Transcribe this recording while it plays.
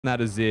that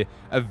is a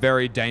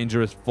very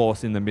dangerous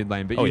force in the mid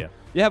lane. But you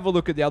have a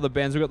look at the other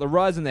bands. We've got the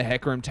Ryze and the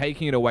Hecarim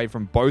taking it away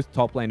from both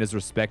top laners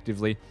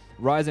respectively.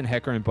 Ryze and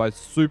Hecarim both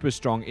super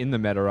strong in the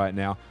meta right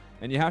now.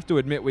 And you have to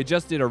admit, we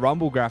just did a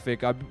Rumble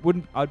graphic.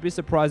 I'd be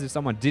surprised if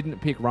someone didn't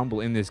pick Rumble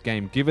in this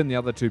game, given the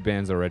other two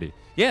bans already.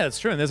 Yeah, that's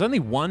true. And there's only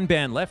one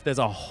ban left. There's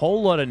a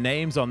whole lot of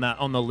names on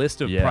the list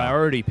of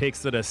priority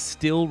picks that are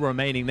still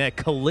remaining there.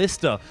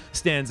 Kalista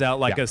stands out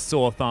like a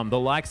sore thumb. The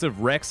likes of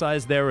Rek'Sai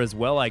is there as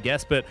well, I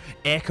guess. But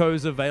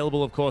Echo's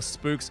available, of course.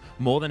 Spooks,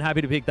 more than happy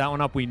to pick that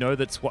one up. We know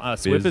that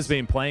Swiffer's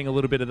been playing a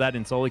little bit of that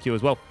in solo queue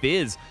as well.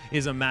 Fizz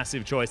is a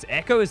massive choice.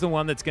 Echo is the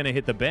one that's going to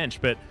hit the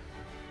bench, but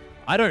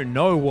I don't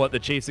know what the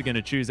Chiefs are going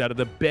to choose out of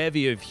the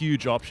bevy of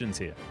huge options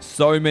here.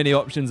 So many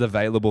options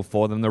available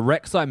for them. The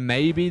Rek'Sai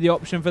may be the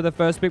option for the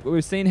first pick, but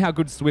we've seen how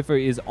good Swiffer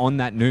is on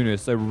that Nunu,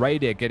 so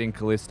Radiant getting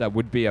Kalista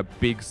would be a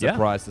big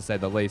surprise to say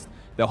the least.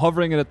 They're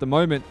hovering it at the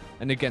moment,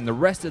 and again, the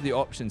rest of the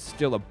options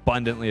still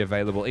abundantly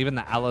available. Even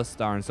the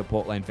Alistar in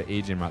support lane for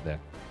Ejim right there.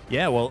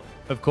 Yeah, well,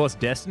 of course,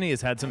 Destiny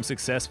has had some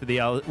success with the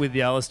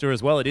Alistar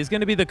as well. It is going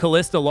to be the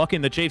Kalista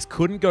lock-in. The Chiefs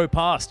couldn't go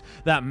past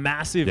that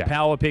massive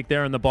power pick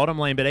there in the bottom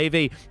lane, but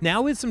AV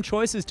now with some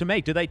choices to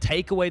make. Do they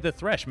take away the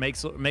Thresh, make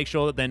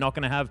sure that they're not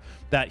going to have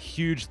that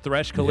huge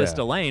Thresh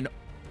Kalista lane,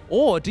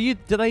 or do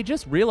they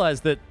just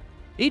realize that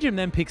Ejim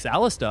then picks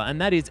Alistar, and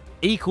that is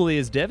equally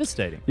as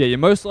devastating? Yeah, you're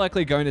most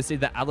likely going to see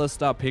the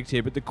Alistar picked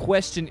here, but the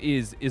question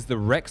is the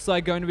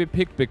Rek'Sai going to be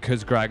picked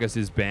because Gragas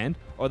is banned?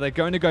 Or are they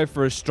going to go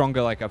for a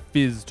stronger, like a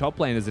Fizz top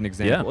lane as an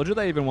example? Or do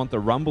they even want the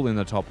Rumble in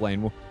the top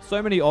lane? Well,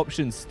 so many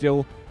options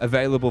still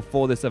available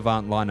for this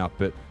Avant lineup,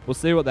 but we'll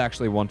see what they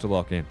actually want to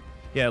lock in.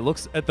 Yeah, it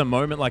looks at the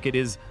moment like it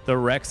is the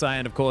Rek'Sai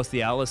and, of course, the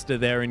Alistar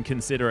there in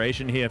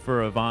consideration here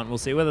for Avant. We'll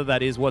see whether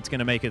that is what's going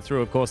to make it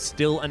through. Of course,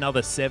 still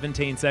another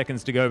 17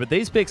 seconds to go, but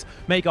these picks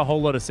make a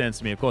whole lot of sense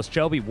to me. Of course,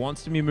 Shelby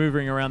wants to be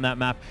moving around that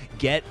map,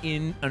 get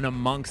in and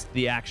amongst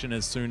the action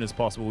as soon as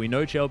possible. We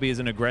know Shelby is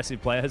an aggressive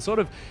player, has sort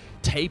of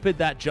tapered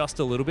that just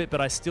a little bit,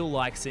 but I still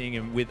like seeing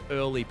him with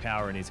early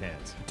power in his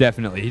hands.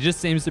 Definitely. He just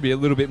seems to be a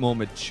little bit more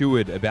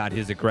matured about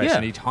his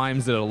aggression. He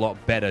times it a lot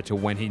better to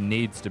when he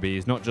needs to be.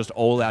 He's not just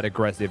all-out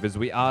aggressive, as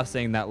we are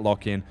seeing that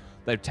lock-in.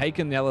 They've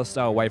taken the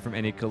Alistar away from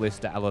any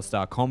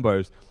Kalista-Alistar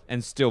combos,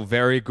 and still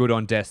very good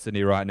on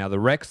Destiny right now. The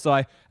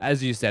Rek'Sai,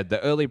 as you said,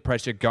 the early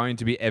pressure going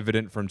to be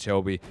evident from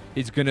Shelby.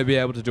 He's going to be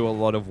able to do a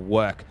lot of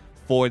work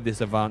for this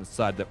Avant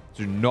side that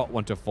do not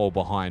want to fall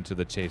behind to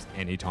the Chiefs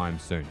anytime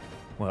soon.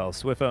 Well,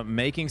 Swiffer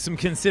making some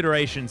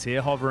considerations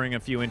here, hovering a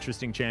few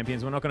interesting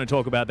champions. We're not going to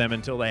talk about them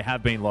until they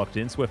have been locked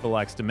in. Swiffer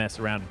likes to mess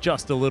around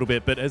just a little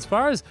bit. But as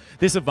far as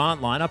this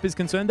Avant lineup is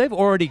concerned, they've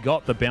already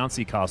got the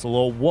bouncy castle,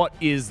 or what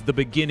is the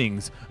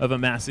beginnings of a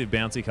massive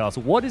bouncy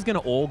castle. What is going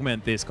to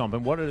augment this comp,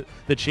 and what are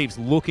the Chiefs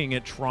looking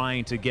at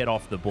trying to get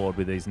off the board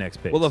with these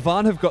next picks? Well,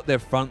 Avant have got their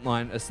front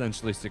line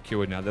essentially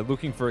secured now. They're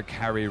looking for a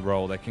carry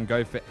role. They can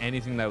go for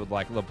anything they would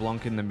like.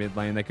 LeBlanc in the mid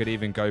lane. They could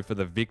even go for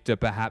the Victor,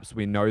 perhaps.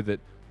 We know that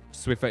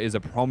Swiffer is a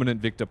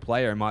prominent Victor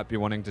player and might be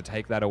wanting to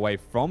take that away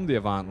from the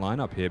Avant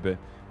lineup here, but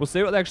we'll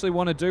see what they actually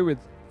want to do with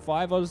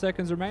 5 odd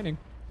seconds remaining.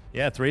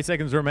 Yeah, 3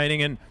 seconds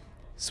remaining, and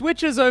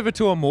switches over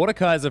to a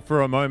Mordekaiser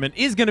for a moment.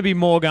 Is going to be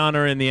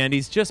Morgana in the end.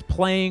 He's just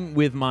playing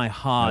with my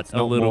heart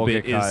a little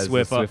bit, is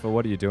Swiffer. Swiffer,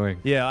 what are you doing?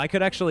 Yeah, I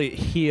could actually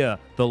hear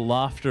the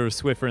laughter of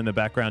Swiffer in the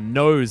background.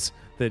 Knows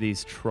that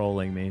he's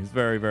trolling me. It's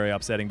very, very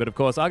upsetting. But of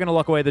course, I'm going to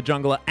lock away the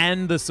jungler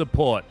and the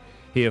support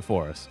here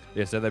for us.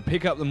 Yeah, so they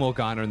pick up the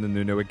Morgana and the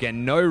Nunu.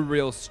 Again, no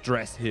real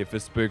stress here for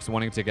Spooks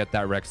wanting to get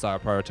that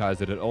Rek'Sai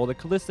prioritized at all. The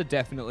Kalista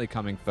definitely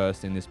coming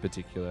first in this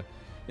particular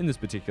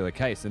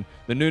case. And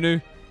the Nunu,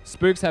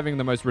 Spooks having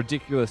the most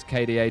ridiculous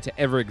KDA to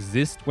ever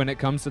exist when it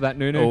comes to that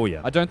Nunu. Oh,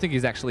 yeah. I don't think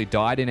he's actually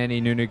died in any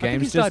Nunu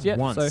games just yet.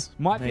 Once, so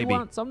might be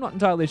once. I'm not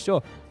entirely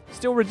sure.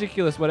 Still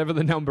ridiculous, whatever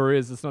the number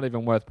is. It's not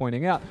even worth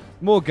pointing out.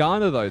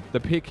 Morgana, though, the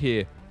pick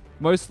here,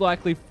 most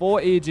likely for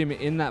Ejim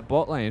in that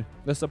bot lane.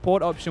 The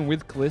support option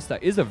with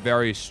Kalista is a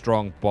very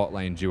strong bot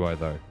lane duo,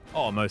 though.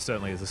 Oh, most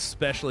certainly is,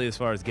 especially as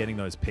far as getting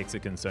those picks are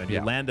concerned.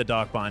 You land the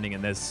Dark Binding,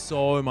 and there's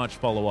so much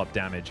follow-up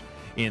damage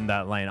in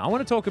that lane. I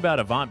want to talk about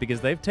Avant because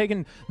they've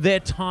taken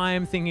their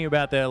time thinking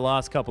about their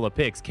last couple of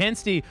picks.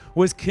 Kensti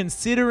was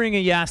considering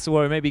a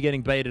Yasuo, maybe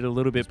getting baited a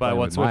little bit by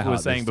what Swiffer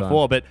was saying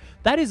before, but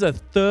that is a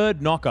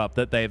third knock-up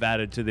that they've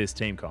added to this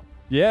team comp.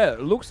 Yeah,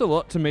 it looks a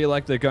lot to me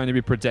like they're going to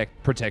be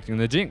protecting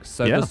the Jinx.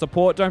 So the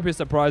support, don't be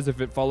surprised if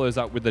it follows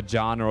up with the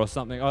Janna or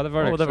something. Oh, they've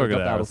already got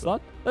that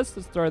Alistar. Let's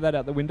just throw that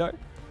out the window.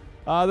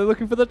 They're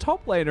looking for the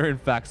top laner, in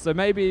fact. So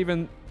maybe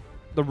even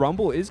the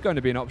Rumble is going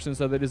to be an option,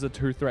 so that is a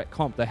 2-threat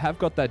comp. They have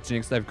got that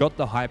Jinx. They've got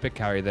the Hyper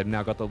carry. They've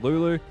now got the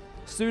Lulu,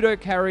 pseudo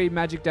carry,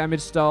 magic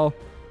damage style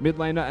mid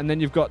laner, and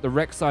then you've got the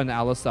Rek'Sai and the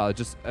Alistar,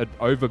 just an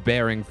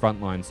overbearing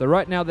front line. So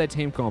right now their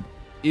team comp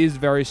is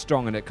very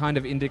strong, and it kind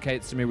of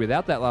indicates to me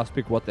without that last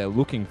pick what they're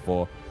looking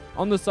for.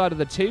 On the side of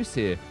the Chiefs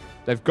here,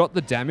 they've got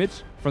the damage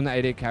from the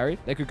AD carry.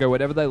 They could go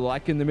whatever they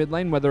like in the mid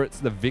lane, whether it's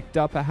the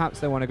Victor, perhaps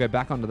they want to go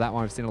back onto that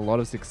one. I've seen a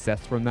lot of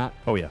success from that.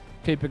 Oh, yeah.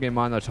 Keeping in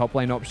mind the top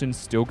lane options,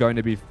 still going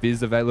to be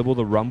Fizz available.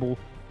 The Rumble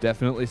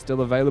definitely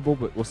still available,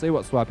 but we'll see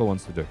what Swiper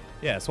wants to do.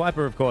 Yeah,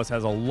 Swiper, of course,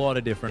 has a lot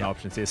of different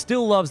options here.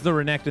 Still loves the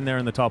Renekton there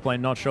in the top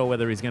lane. Not sure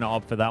whether he's going to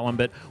opt for that one.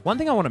 But one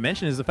thing I want to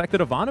mention is the fact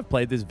that Avant have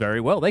played this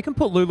very well. They can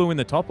put Lulu in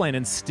the top lane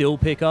and still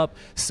pick up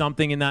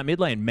something in that mid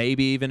lane.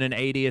 Maybe even an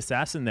AD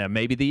assassin there.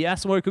 Maybe the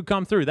Yasuo could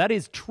come through. That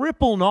is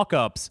triple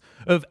knockups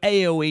of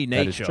AoE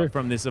nature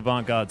from this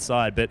Avant Garde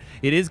side. But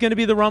it is going to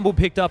be the Rumble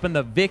picked up and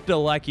the Victor,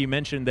 like you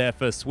mentioned there,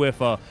 for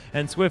Swiffer.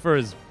 And Swiffer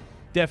is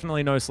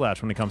definitely no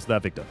slouch when it comes to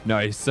that Victor. No,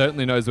 he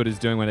certainly knows what he's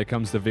doing when it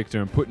comes to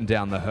Victor and putting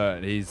down the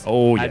hurt. He's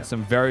had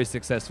some very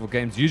successful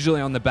games, usually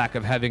on the back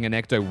of having an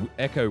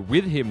Echo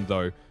with him,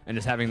 though, and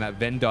just having that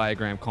Venn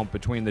diagram comp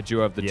between the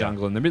duo of the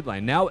jungle and the mid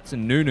lane. Now it's a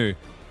Nunu.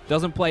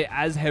 Doesn't play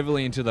as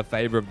heavily into the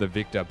favor of the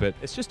Victor, but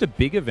it's just a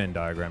bigger Venn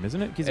diagram,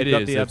 isn't it? Because you've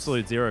got the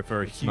absolute zero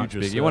for a huge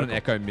circle. You want an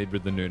Echo mid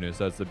with the Nunu,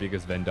 so it's the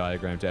biggest Venn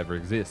diagram to ever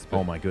exist. But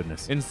oh my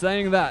goodness. In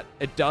saying that,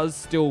 it does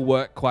still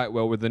work quite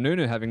well with the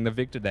Nunu having the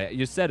Victor there.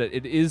 You said it.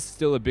 It is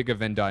still a bigger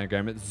Venn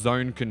diagram. It's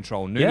zone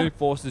control. Nunu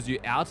forces you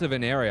out of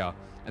an area,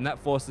 and that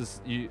forces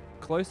you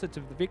closer to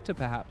the Victor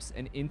perhaps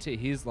and into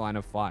his line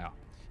of fire.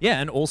 Yeah,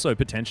 and also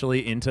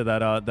potentially into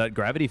that that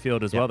gravity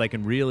field as well. They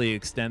can really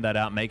extend that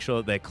out, make sure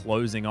that they're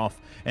closing off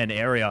an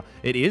area.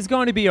 It is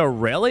going to be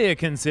Aurelia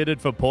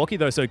considered for Porky,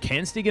 though. So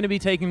Kensti going to be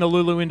taking the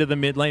Lulu into the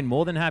mid lane.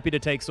 More than happy to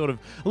take sort of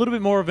a little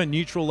bit more of a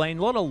neutral lane.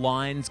 A lot of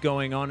lines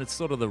going on. It's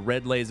sort of the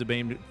red laser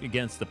beam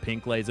against the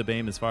pink laser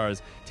beam as far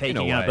as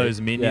taking out those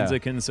minions are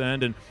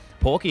concerned. And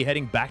Porky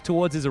heading back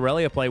towards his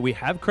Aurelia play. We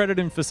have credited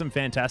him for some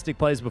fantastic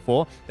plays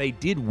before. They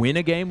did win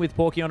a game with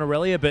Porky on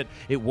Aurelia, but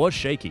it was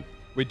shaky.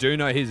 We do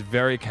know he's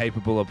very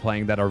capable of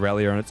playing that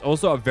Aurelia, and it's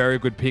also a very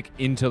good pick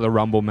into the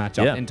Rumble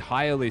matchup,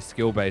 entirely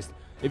skill-based.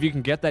 If you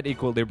can get that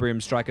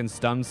equilibrium strike and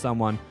stun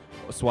someone,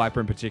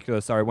 Swiper in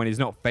particular, sorry, when he's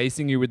not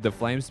facing you with the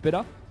Flame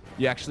Spitter,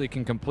 you actually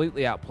can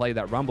completely outplay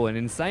that Rumble. And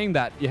in saying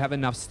that, you have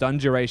enough stun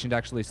duration to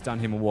actually stun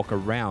him and walk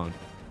around.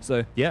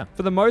 So,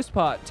 for the most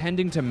part,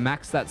 tending to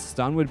max that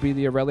stun would be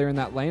the Aurelia in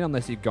that lane,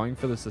 unless you're going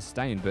for the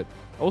sustain, but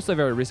also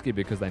very risky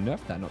because they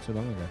nerfed that not too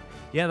long ago.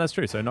 Yeah, that's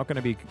true. So not going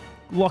to be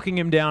locking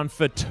him down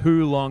for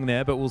too long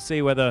there, but we'll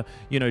see whether,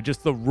 you know,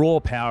 just the raw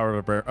power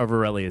of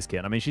Aurelia's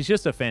kit. I mean, she's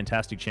just a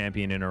fantastic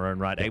champion in her own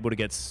right, able to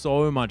get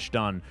so much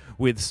done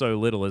with so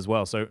little as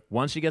well. So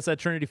once she gets that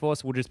Trinity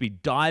Force, we'll just be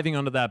diving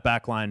onto that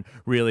backline,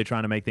 really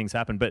trying to make things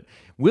happen. But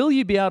will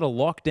you be able to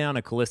lock down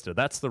a Kalista?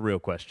 That's the real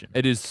question.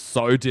 It is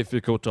so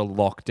difficult to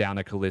lock down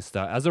a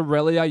Kalista. As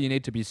Aurelia, you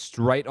need to be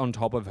straight on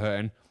top of her,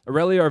 and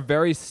Aurelia, a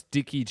very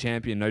sticky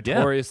champion,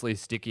 notoriously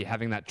sticky,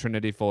 having that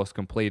Trinity Force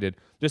completed,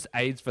 just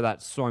aids for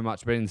that so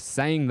much. But in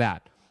saying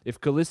that, if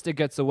Kalista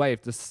gets away,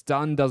 if the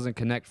stun doesn't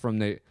connect from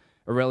the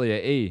Aurelia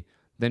E,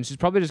 then she's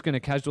probably just going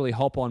to casually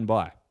hop on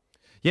by.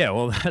 Yeah,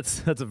 well,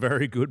 that's a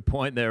very good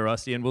point there,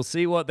 Rusty, and we'll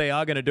see what they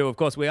are going to do. Of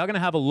course, we are going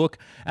to have a look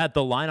at the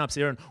lineups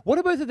here, and what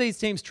are both of these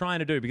teams trying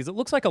to do? Because it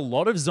looks like a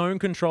lot of zone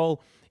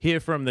control here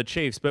from the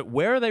Chiefs, but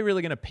where are they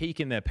really going to peak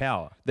in their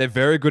power? They're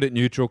very good at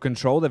neutral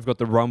control. They've got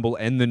the Rumble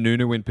and the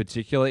Nunu in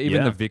particular,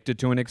 even the Victor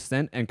to an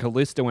extent, and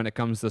Kalista when it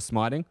comes to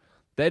smiting.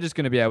 They're just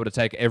going to be able to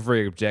take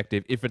every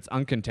objective. If it's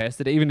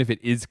uncontested, even if it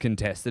is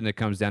contested and it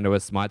comes down to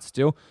a smite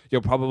steal,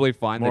 you'll probably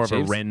find more the Chiefs...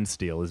 More of a Ren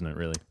steal, isn't it,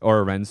 really? Or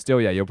a Ren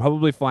steal, yeah. You'll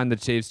probably find the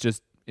Chiefs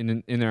just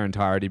in their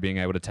entirety being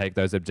able to take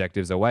those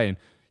objectives away. And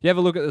you have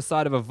a look at the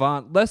side of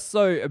Avant, less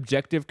so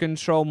objective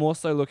control, more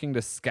so looking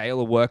to scale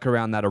a work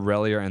around that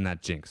Aurelia and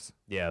that Jinx.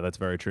 Yeah, that's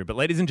very true. But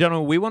ladies and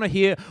gentlemen, we want to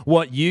hear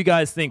what you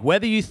guys think.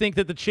 Whether you think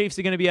that the Chiefs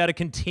are going to be able to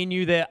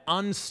continue their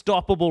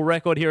unstoppable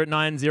record here at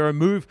 9-0,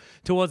 move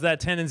towards that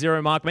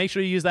 10-0 mark. Make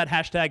sure you use that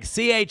hashtag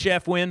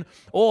CHF win.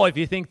 Or if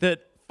you think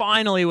that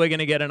finally we're going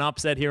to get an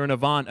upset here in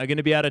Avant, are going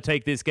to be able to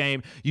take this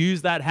game,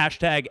 use that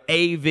hashtag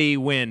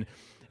AV win.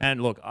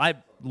 And look, I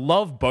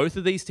love both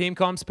of these team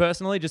comps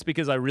personally, just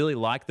because I really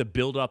like the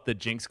build-up that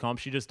Jinx comp.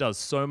 She just does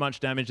so much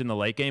damage in the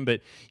late game,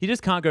 but you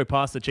just can't go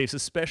past the Chiefs,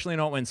 especially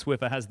not when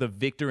Swiffer has the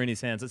Victor in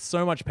his hands. It's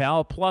so much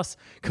power, plus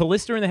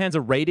Kalista in the hands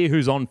of Radier,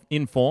 who's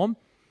in form.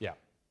 Yeah.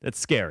 That's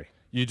scary.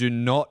 You do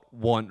not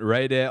want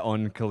Radier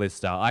on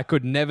Kalista. I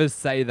could never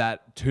say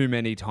that too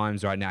many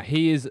times right now.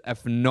 He is a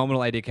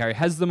phenomenal AD carry,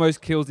 has the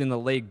most kills in the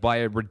league by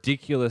a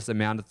ridiculous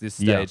amount at this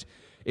stage.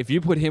 If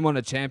you put him on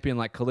a champion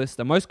like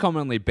Kalista, most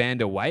commonly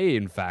banned away,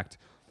 in fact,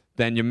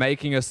 then you're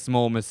making a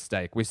small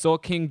mistake. We saw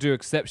King do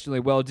exceptionally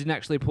well, didn't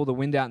actually pull the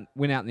win out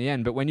in the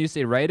end, but when you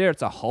see Raider,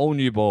 it's a whole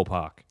new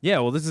ballpark. Yeah,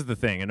 well, this is the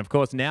thing. And of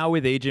course, now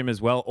with Ejim as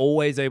well,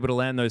 always able to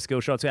land those skill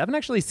shots. We haven't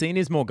actually seen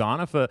his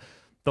Morgana for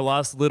the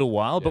last little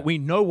while, but we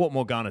know what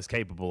Morgana's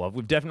capable of.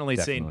 We've definitely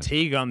seen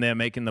T-Gun there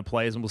making the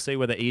plays, and we'll see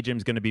whether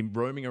Ejim's going to be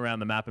roaming around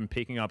the map and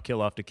picking up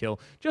kill after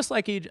kill, just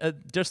like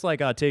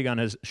T-Gun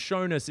has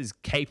shown us is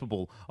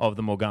capable of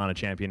the Morgana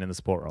champion in the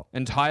support role.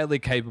 Entirely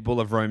capable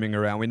of roaming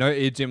around. We know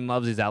Ejim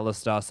loves his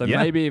Alistar, so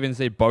maybe even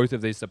see both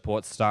of these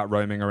supports start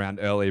roaming around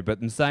early,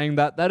 but in saying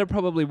that, that'd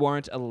probably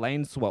warrant a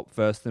lane swap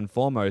first and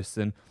foremost,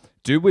 and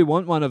Do we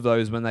want one of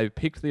those when they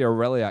picked the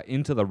Aurelia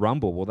into the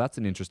Rumble? Well, that's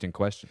an interesting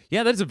question.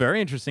 Yeah, that's a very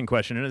interesting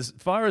question. And as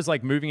far as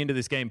like moving into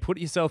this game, put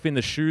yourself in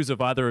the shoes of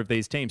either of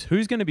these teams.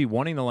 Who's going to be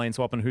wanting the lane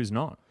swap and who's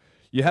not?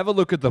 You have a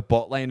look at the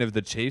bot lane of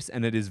the Chiefs,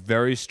 and it is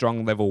very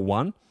strong level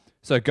 1.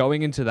 So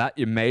going into that,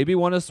 you maybe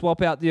want to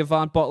swap out the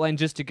Avant bot lane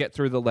just to get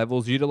through the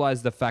levels,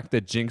 utilize the fact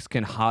that Jinx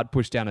can hard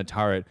push down a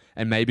turret,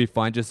 and maybe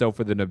find yourself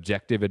with an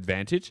objective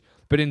advantage.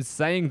 But in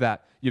saying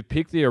that, you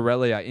pick the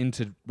Aurelia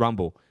into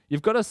Rumble.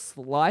 You've got a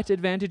slight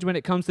advantage when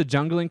it comes to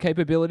jungling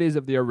capabilities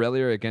of the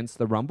Aurelia against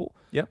the Rumble,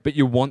 but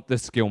you want the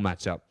skill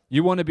matchup.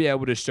 You want to be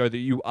able to show that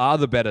you are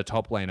the better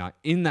top laner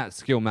in that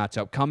skill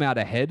matchup, come out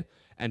ahead,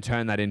 and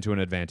turn that into an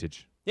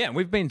advantage. Yeah, and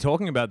we've been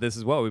talking about this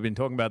as well. We've been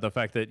talking about the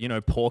fact that, you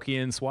know, Porky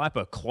and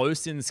Swiper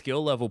close in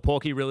skill level.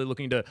 Porky really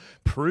looking to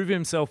prove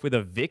himself with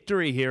a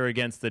victory here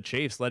against the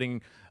Chiefs,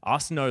 letting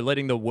us know,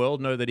 letting the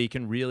world know that he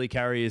can really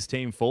carry his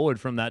team forward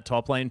from that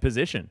top lane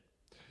position.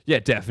 Yeah,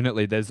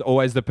 definitely. There's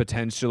always the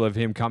potential of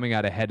him coming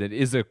out ahead. It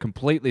is a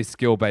completely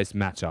skill-based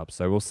matchup,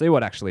 so we'll see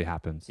what actually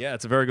happens. Yeah,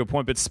 it's a very good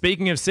point. But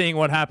speaking of seeing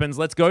what happens,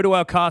 let's go to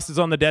our casters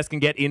on the desk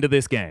and get into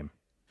this game.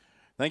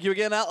 Thank you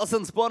again, Atlas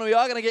and Spawn. We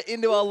are going to get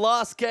into our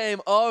last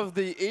game of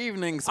the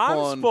evening,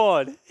 Spawn. I'm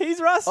Spawn. He's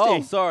Rusty.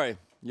 Oh, sorry.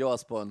 You are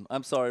Spawn.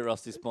 I'm sorry,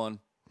 Rusty Spawn.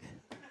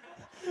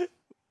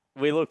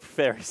 We look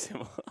very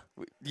similar.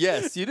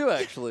 Yes, you do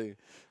actually.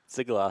 It's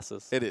the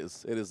glasses. It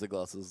is. It is the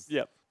glasses.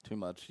 Yep. Too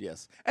much,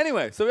 yes.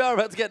 Anyway, so we are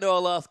about to get to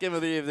our last game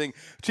of the evening.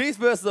 Chiefs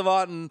versus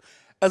Avant. And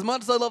as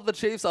much as I love the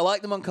Chiefs, I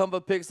like them on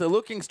comfort picks. They're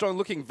looking strong,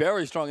 looking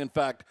very strong, in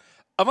fact.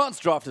 Avant's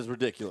draft is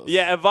ridiculous.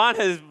 Yeah, Avant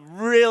has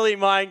really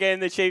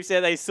mind-gamed the Chiefs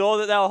there. They saw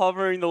that they were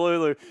hovering the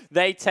Lulu.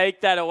 They take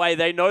that away.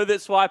 They know that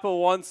Swiper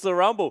wants the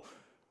Rumble.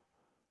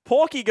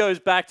 Porky goes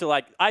back to,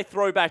 like, I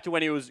throw back to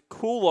when he was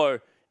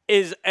Kulo,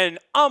 is an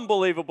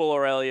unbelievable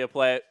Aurelia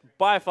player.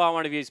 By far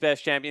one of his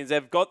best champions.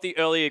 They've got the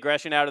early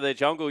aggression out of their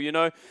jungle, you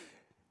know.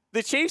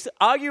 The Chiefs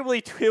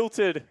arguably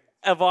tilted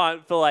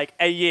Avant for like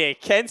a year.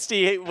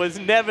 Kensty was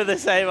never the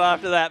same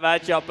after that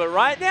matchup, but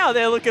right now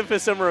they're looking for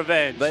some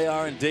revenge. They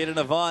are indeed an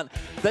Avant.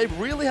 They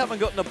really haven't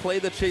gotten to play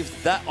the Chiefs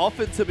that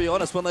often, to be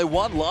honest. When they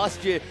won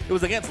last year, it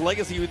was against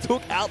Legacy, who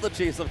took out the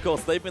Chiefs, of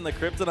course. They've been the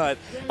kryptonite.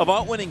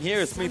 Avant winning here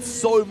has means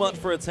so much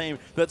for a team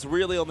that's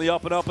really on the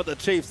up and up, but the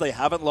Chiefs, they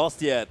haven't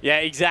lost yet. Yeah,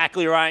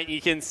 exactly right.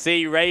 You can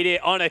see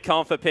Radiant on a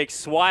comfort pick,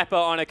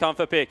 Swiper on a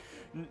comfort pick.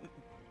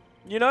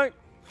 You know,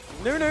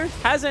 Nunu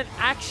hasn't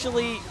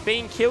actually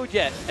been killed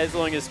yet as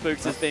long as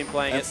Spooks has been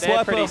playing it.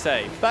 They're pretty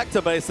safe. Back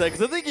to base there,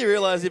 because I think he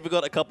realized he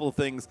forgot a couple of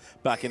things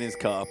back in his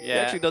car. Yeah. He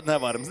actually doesn't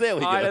have items. There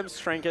we go. Items,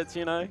 trinkets,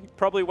 you know.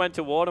 Probably went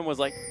to Ward and was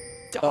like,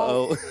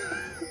 uh-oh.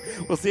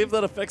 We'll see if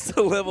that affects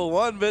the level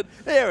 1, but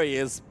there he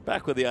is.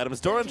 Back with the items.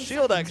 Doran's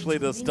shield actually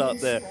to start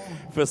there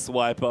for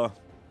Swiper.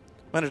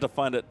 Managed to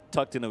find it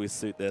tucked into his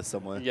suit there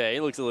somewhere. Yeah, he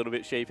looks a little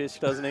bit sheepish,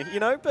 doesn't he?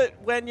 You know, but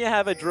when you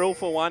have a drill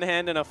for one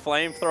hand and a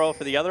flamethrower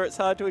for the other, it's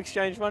hard to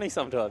exchange money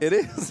sometimes. It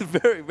is.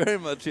 Very, very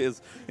much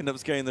is. End up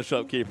scaring the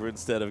shopkeeper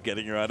instead of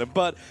getting your item.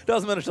 But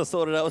does manage to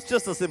sort it out. It's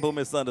just a simple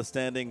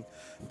misunderstanding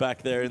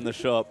back there in the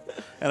shop.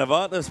 And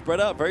Avant has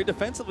spread out very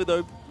defensively,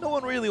 though. No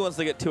one really wants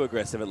to get too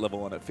aggressive at level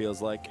 1, it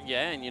feels like.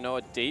 Yeah, and you know,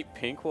 a deep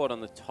pink ward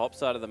on the top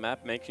side of the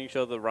map, making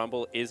sure the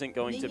Rumble isn't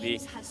going to be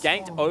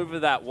ganked over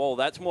that wall.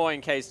 That's more in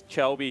case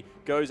Chelby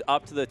goes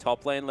up to the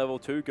top lane level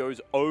 2,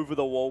 goes over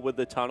the wall with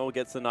the tunnel,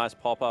 gets a nice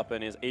pop-up,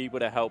 and is able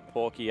to help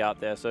Porky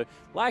out there. So,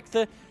 like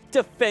the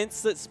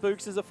defense that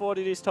Spooks has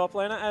afforded his top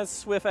laner, as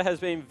Swiffer has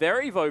been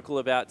very vocal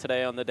about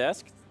today on the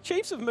desk,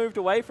 Chiefs have moved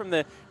away from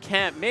the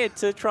camp mid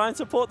to try and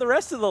support the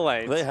rest of the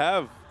lanes. They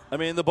have. I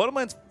mean, the bottom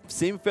lanes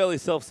seem fairly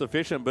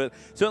self-sufficient, but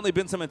certainly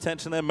been some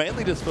attention there,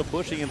 mainly just for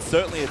pushing and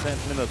certainly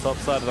attention in the top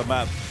side of the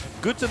map.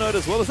 Good to note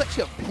as well, there's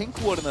actually a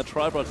pink ward in the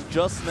Tribrox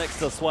just next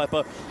to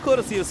Swiper,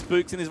 courtesy of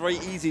Spooks in his very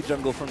easy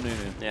jungle from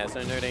Nunu. Yeah,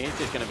 so Nunu, he's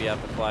just going to be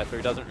able to fly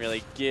through, doesn't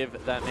really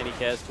give that many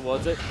cares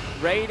towards it.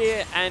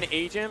 Radiant and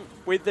Egypt,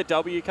 with the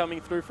W coming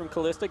through from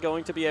Kalista,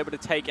 going to be able to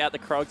take out the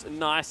Krogs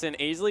nice and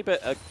easily,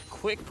 but a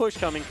quick push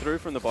coming through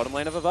from the bottom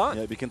lane of Avant.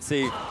 Yeah, you can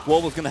see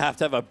Warble's going to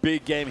have a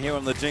big game here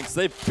on the Jinx.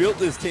 They've built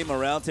this team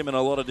around him in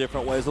a lot of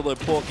different ways, although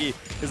Porky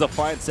is a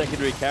fine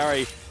secondary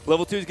carry.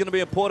 Level 2 is going to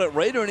be important.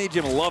 Raider and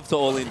Egypt love to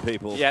all-in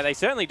people. Yeah, they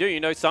certainly do. You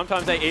know,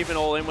 sometimes they even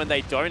all-in when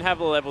they don't have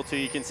a level 2.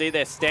 You can see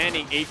they're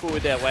standing equal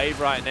with their wave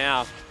right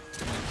now.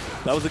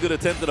 That was a good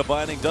attempt at a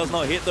binding. Does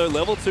not hit, though.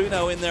 Level 2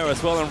 now in there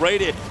as well. And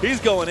Raider, he's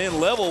going in.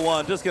 Level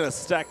 1, just going to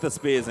stack the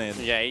spears in.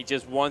 Yeah, he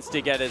just wants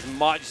to get as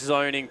much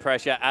zoning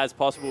pressure as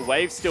possible.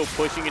 Wave's still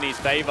pushing in his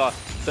favor.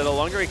 So the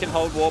longer he can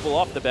hold Warble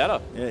off, the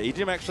better. Yeah,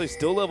 Egypt actually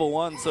still level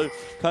 1, so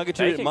can't get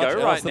you much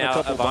else right than now,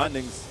 a couple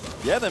bindings.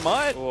 Yeah, they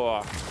might.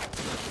 Oh.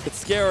 It's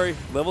scary.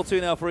 Level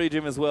 2 now for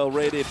Egypt as well.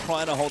 Raider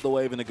trying to hold the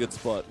wave in a good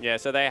spot. Yeah,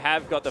 so they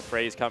have got the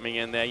freeze coming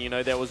in there. You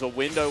know, there was a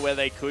window where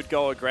they could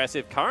go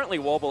aggressive. Currently,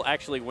 Warble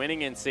actually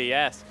winning in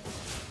CS.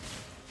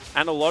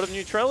 and a lot of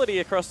neutrality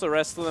across the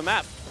rest of the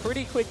map.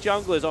 Pretty quick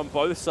junglers on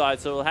both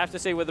sides, so we'll have to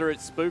see whether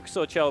it's Spooks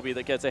or Chelby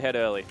that gets ahead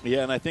early.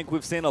 Yeah, and I think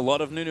we've seen a lot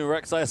of Nunu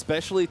Rek'Sai,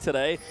 especially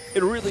today.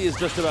 It really is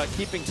just about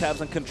keeping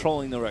tabs and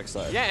controlling the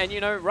Rek'Sai. Yeah, and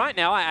you know, right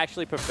now I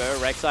actually prefer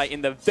Rek'Sai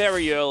in the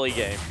very early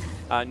game.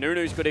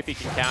 Nunu's good if he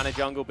can counter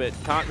jungle, but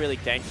can't really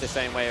gank the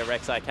same way a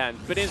Rek'Sai can.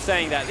 But in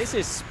saying that, this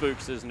is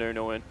Spooks'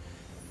 Nunu, and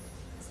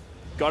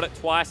got it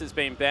twice, it's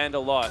been banned a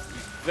lot.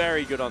 He's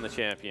very good on the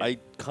champion. I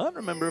can't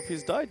remember if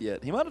he's died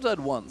yet. He might have died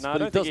once, no,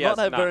 but he does not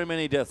have very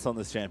many deaths on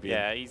this champion.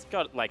 Yeah, he's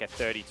got like a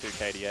 32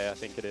 KDA, I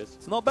think it is.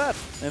 It's not bad.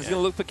 And he's going to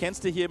look for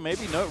Kenster here.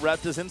 Maybe no,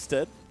 Raptors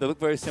instead. They look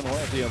very similar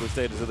at the other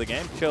stages of the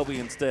game. Chelby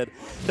instead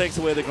takes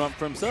away the grunt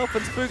for himself,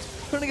 and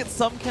Spooks trying to get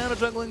some counter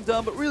jungling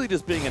done, but really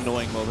just being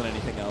annoying more than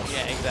anything else.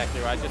 Yeah,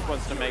 exactly right. Just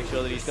wants to make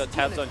sure that he's got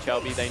tabs on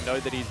Chelby. They know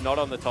that he's not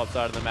on the top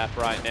side of the map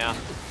right now.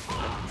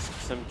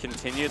 Some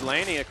continued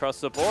laning across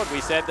the board.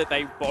 We said that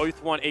they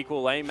both want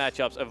equal lane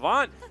matchups.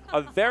 Avant,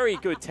 a very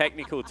good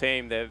technical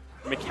team. They're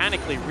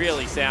mechanically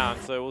really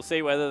sound, so we'll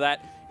see whether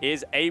that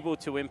is able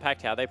to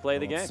impact how they play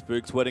the game.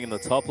 Spooks waiting in the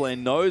top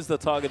lane, knows the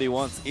target he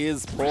wants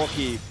is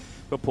Porky.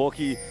 But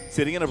Porky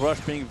sitting in a brush,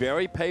 being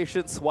very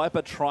patient.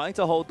 Swiper trying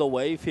to hold the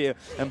wave here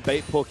and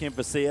bait Porky in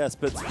for CS,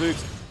 but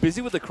Spooks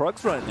busy with the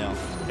Krugs right now.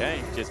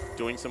 Okay, just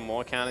doing some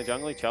more counter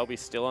jungling.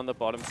 Chelby's still on the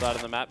bottom side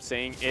of the map,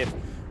 seeing if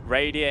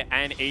Radiant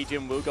and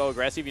Aegian will go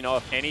aggressive. You know,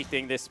 if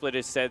anything, this split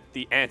has said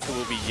the answer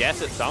will be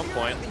yes at some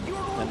point.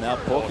 And now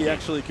Porky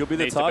actually could be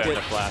the target.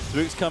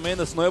 Spooks come in,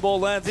 the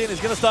snowball lands in. He's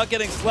going to start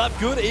getting slapped.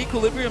 Good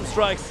equilibrium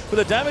strike, but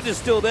the damage is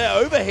still there.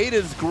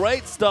 Overheated is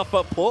great stuff,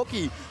 but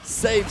Porky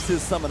saves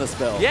his summoner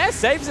spell. Yeah,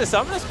 saves the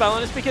summoner spell,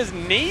 and it's because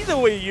neither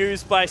were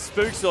used by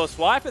Spooks or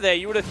Swiper there.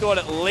 You would have thought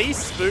at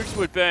least Spooks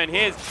would burn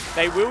his.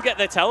 They will get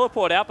the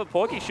teleport out, but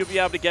Porky should be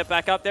able to get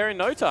back up there in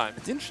no time.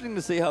 It's interesting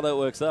to see how that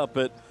works out,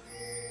 but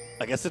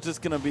I guess it's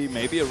just going to be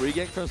maybe a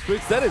regank from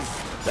Spooks. That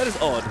is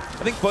odd.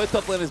 I think both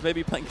top laners may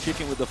be playing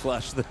chicken with the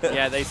flash there.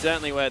 Yeah, they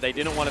certainly were. They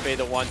didn't want to be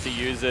the one to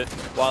use it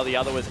while the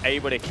other was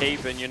able to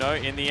keep. And, you know,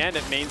 in the end,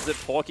 it means that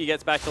Porky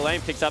gets back to lane,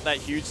 picks up that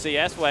huge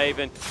CS wave,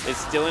 and is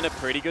still in a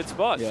pretty good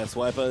spot. Yeah,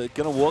 Swiper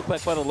going to walk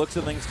back by the looks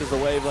of things because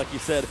the wave, like you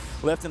said,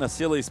 left in a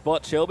silly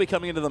spot. Shelby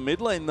coming into the mid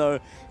lane, though.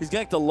 He's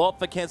ganked a lot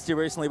for Kenster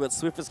recently, but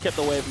Swift has kept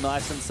the wave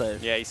nice and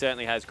safe. Yeah, he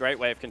certainly has. Great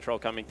wave control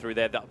coming through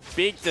there. The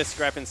big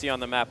discrepancy on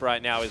the map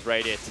right now is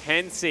Radiant.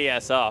 10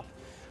 CS up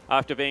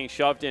after being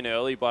shoved in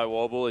early by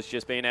Warble, has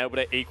just been able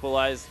to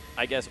equalize,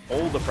 I guess,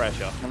 all the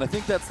pressure. And I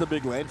think that's the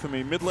big lane for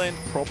me. Mid lane,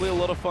 probably a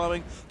lot of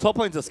farming. Top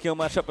lane's a skill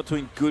matchup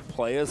between good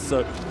players,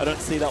 so I don't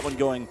see that one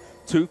going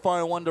too far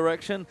in one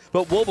direction.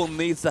 But Warble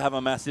needs to have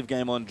a massive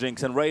game on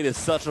Jinx, and Raid is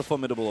such a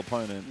formidable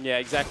opponent. Yeah,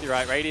 exactly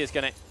right. Raid is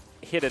going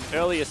to hit an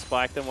earlier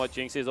spike than what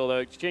Jinx is,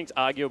 although Jinx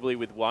arguably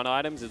with one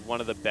items is one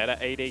of the better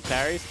AD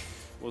carries.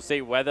 We'll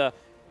see whether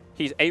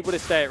he's able to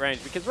stay at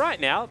range, because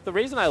right now, the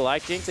reason I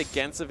like Jinx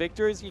against a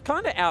Victor is you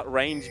kind of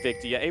outrange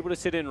Victor. You're able to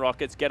sit in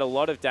rockets, get a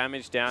lot of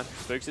damage down.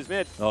 Spooks is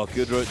mid. Oh,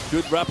 good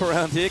wrap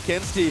around here.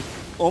 Kensti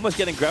almost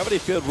getting gravity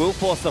field, will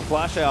force the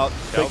flash out.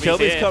 But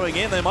Kelby's coming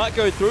in. They might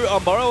go through.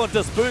 Umbaro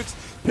onto Spooks.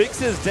 Picks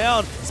his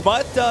down.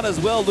 Smite's down as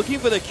well. Looking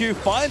for the Q.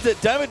 Finds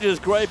it. Damage is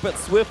great, but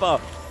Swiffer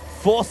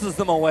forces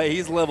them away.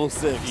 He's level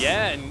 6.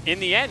 Yeah, and in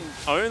the end,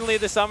 only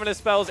the summoner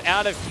spells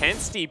out of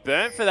Kensti.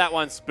 Burnt for that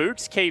one.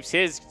 Spooks keeps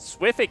his.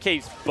 Swiffer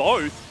keeps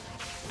both.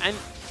 And,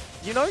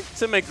 you know,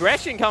 some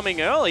aggression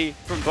coming early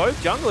from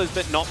both junglers,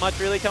 but not much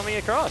really coming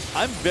across.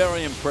 I'm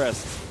very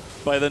impressed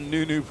by the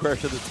new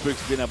pressure that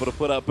Spooks has been able to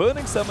put up.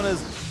 Burning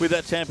summoners with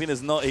that champion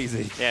is not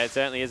easy. Yeah, it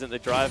certainly isn't. The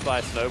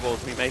drive-by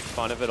snowballs, we make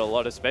fun of it a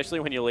lot, especially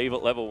when you leave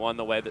at level 1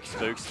 the way that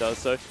Spooks does.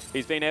 So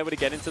he's been able to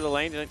get into the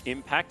lane and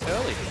impact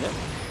early. Yeah.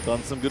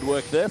 Done some good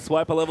work there.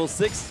 Swiper level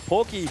 6.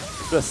 Porky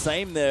the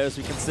same there, as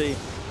we can see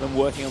them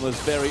working on those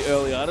very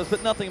early items,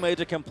 but nothing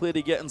major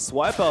completely getting.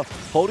 Swiper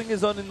holding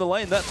his own in the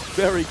lane. That's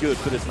very good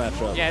for this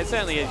matchup. Yeah, it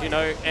certainly is. You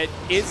know, it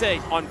is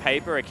on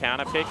paper a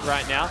counter pick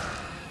right now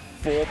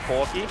for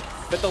Porky,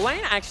 but the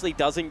lane actually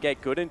doesn't get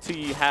good until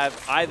you have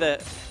either,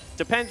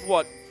 depends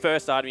what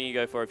first item you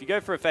go for. If you go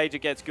for a Phage, it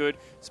gets good,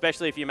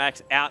 especially if you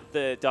max out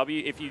the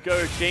W. If you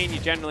go Gene, you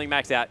generally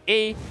max out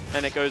E,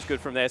 and it goes good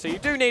from there. So you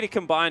do need a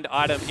combined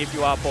item if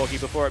you are Porky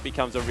before it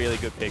becomes a really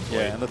good pick for you.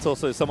 Yeah, and it's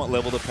also somewhat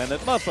level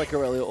dependent, much like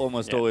Aurelia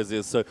almost always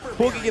is. So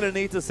Porky going to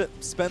need to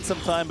spend some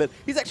time, but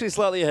he's actually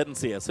slightly ahead in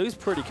CS, so he's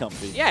pretty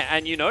comfy. Yeah,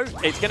 and you know,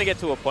 it's going to get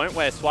to a point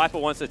where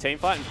Swiper wants a team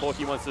fight and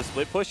Porky wants to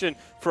split push, and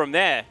from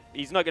there,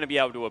 he's not going to be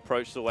able to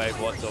approach the wave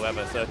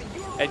whatsoever. So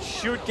it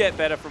should get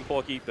better from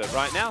Porky, but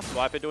right now,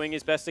 Swiper doing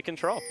his best to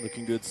control.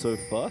 Looking good so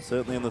far,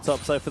 certainly on the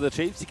top side for the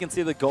Chiefs. You can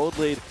see the gold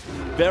lead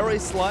very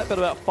slight, but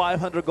about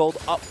 500 gold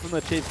up from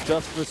the Chiefs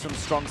just for some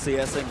strong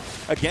CSing.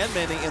 Again,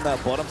 mainly in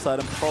that bottom side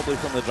and probably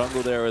from the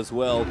jungle there as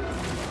well.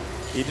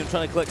 Even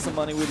trying to collect some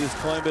money with his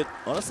coin, but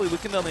honestly,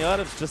 looking down the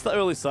items, just the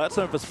early sight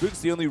zone for Spooks,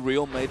 the only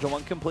real major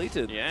one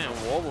completed. Yeah,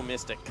 and Warble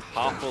missed a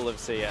couple of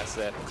CS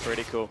there.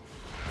 Pretty cool.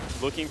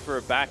 Looking for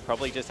a back,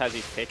 probably just has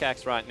his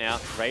pickaxe right now.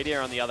 Radier,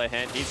 on the other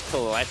hand, he's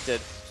collected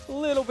a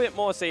little bit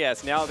more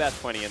CS. Now about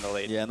 20 in the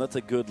lead. Yeah, and that's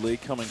a good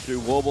lead coming through.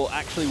 Warble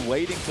actually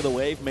waiting for the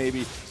wave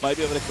maybe. Might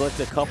be able to collect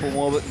a couple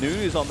more, but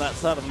Nunu's on that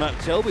side of the map.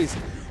 Chelby's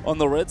on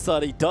the red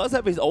side. He does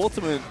have his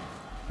ultimate,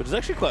 but it's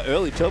actually quite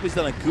early. Chelby's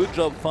done a good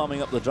job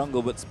farming up the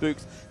jungle, but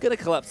Spook's going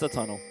to collapse the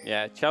tunnel.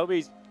 Yeah,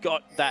 Chelby's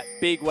got that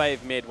big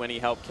wave mid when he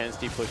helped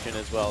Kensti push in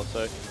as well.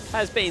 So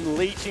has been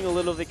leeching a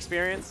little of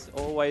experience.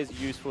 Always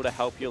useful to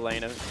help your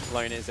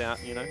laners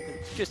out, you know.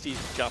 It's just his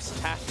just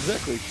tap.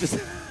 Exactly.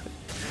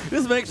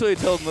 Just make sure you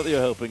tell them that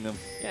you're helping them.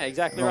 Yeah,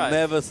 exactly They'll right.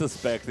 never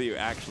suspect that you're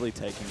actually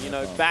taking them. You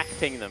know, back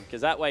ping them,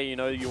 because that way you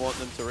know you want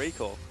them to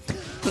recall.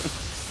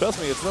 Trust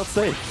me, it's not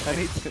safe. I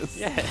need this.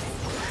 Yeah.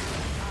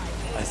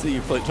 I see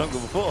you've played jungle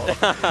before.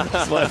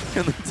 Sliding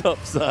on the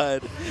top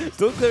side.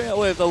 Still clearing out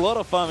waves. A lot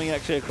of farming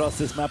actually across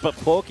this map, but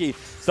Porky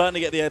starting to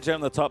get the edge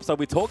on the top side.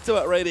 We talked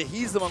about Raider.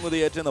 He's the one with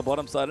the edge on the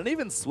bottom side, and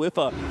even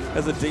Swiffer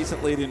has a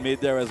decent lead in mid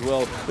there as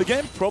well. The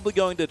game's probably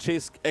going to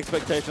Chiefs'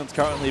 expectations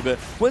currently, but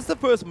when's the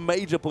first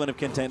major point of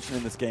contention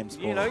in this game?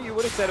 You know, you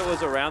would have said it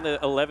was around the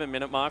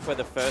 11-minute mark where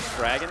the first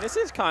Dragon. This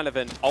is kind of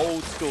an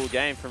old-school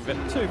game from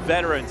two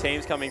veteran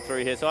teams coming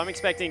through here, so I'm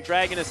expecting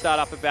Dragon to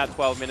start up about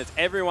 12 minutes,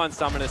 everyone's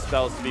summoner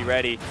spells to be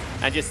ready,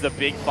 and just the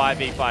big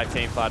 5v5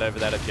 team fight over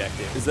that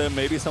objective. Is there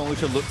maybe someone we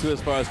should look to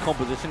as far as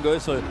composition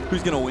goes? So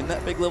who's going to win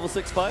that big level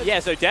 6 fight?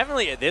 Yeah, so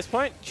definitely at this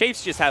point,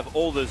 Chiefs just have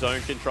all the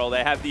zone control.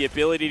 They have the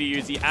ability to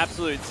use the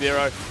absolute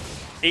zero.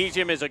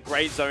 Ejim is a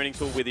great zoning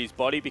tool with his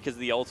body because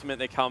of the ultimate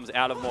that comes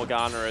out of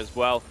Morgana as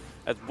well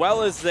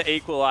as the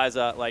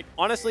equalizer. Like,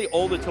 honestly,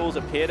 all the tools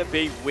appear to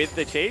be with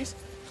the Chiefs,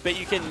 but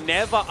you can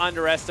never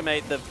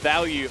underestimate the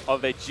value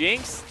of a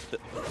Jinx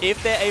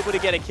if they're able to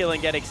get a kill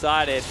and get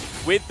excited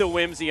with the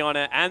Whimsy on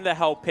it and the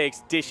help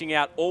picks dishing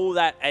out all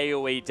that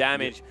AoE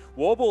damage.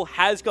 Warble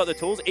has got the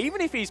tools,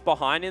 even if he's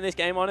behind in this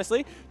game,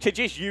 honestly, to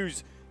just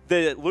use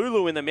the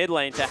Lulu in the mid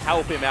lane to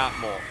help him out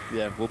more.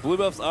 Yeah, well, blue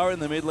buffs are in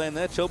the mid lane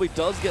there. Shelby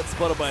does get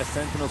spotted by a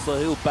Sentinel, so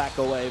he'll back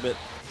away, but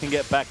can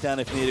get back down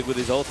if needed with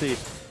his ulti.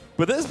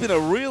 But there's been a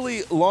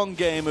really long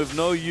game of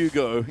no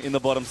Yugo in the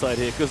bottom side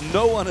here, because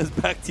no one has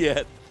backed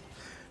yet.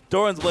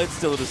 Doran's Blade's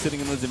still just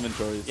sitting in his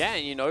inventories. Yeah,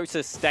 and you know,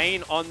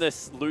 sustain on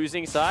this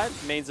losing side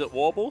means that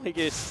Warble, he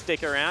can just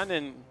stick around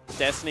and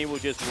Destiny will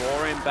just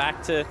roar him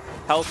back to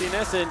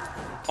healthiness, and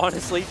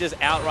honestly, just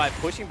outright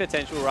pushing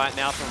potential right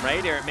now from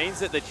Raider. It means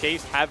that the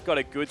Chiefs have got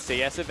a good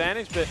CS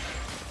advantage, but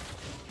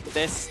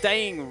they're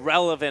staying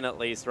relevant at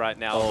least right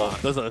now. Oh,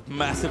 there's a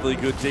massively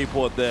good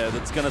G-port there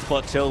that's going to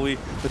spot Shelby.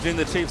 But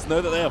the Chiefs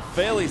know that they are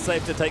fairly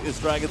safe to take this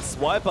Dragon.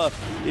 Swiper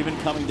even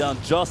coming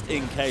down just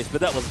in case,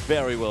 but that was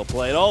very well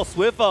played. Oh,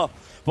 Swiffer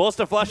forced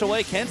to flash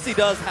away. Kensi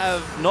does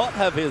not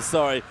have his,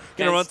 sorry.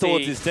 Going to run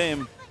towards his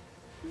team.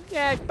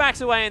 Yeah,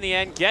 backs away in the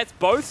end, gets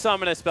both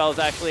summoner spells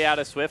actually out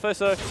of Swiffer,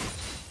 so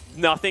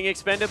nothing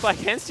expended by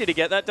Kensi to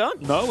get that done.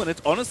 No, and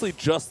it's honestly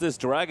just this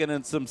Dragon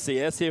and some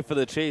CS here for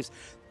the Chiefs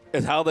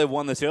is how they've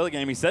won this early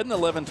game. He said an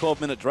 11,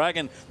 12-minute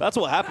Dragon. That's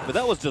what happened, but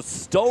that was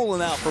just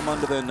stolen out from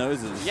under their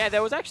noses. Yeah,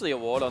 there was actually a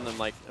ward on them.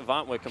 Like,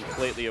 Avant were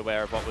completely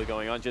aware of what was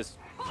going on. Just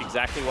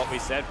exactly what we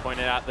said,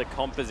 pointed out the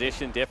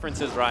composition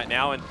differences right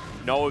now and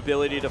no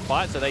ability to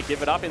fight, so they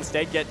give it up.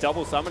 Instead, get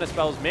double summoner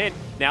spells mid.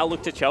 Now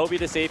look to Chelby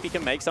to see if he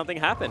can make something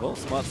happen. Well,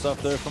 smart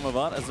stuff there from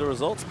Avant. As a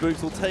result,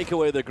 Spooks will take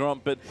away the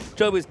Gromp, but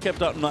Chelby's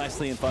kept up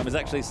nicely in farm. He's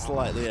actually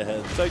slightly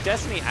ahead. So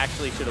Destiny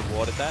actually should have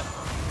warded that.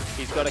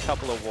 He's got a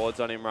couple of wards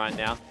on him right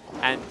now.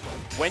 And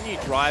when you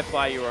drive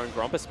by your own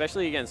Gromp,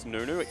 especially against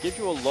Nunu, it gives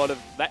you a lot of...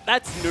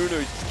 That's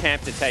Nunu's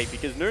camp to take,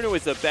 because Nunu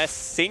is the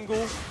best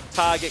single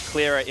target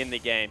clearer in the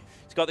game.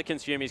 He's got the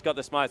Consume, he's got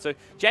the Smite. So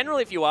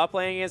generally, if you are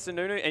playing against a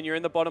Nunu and you're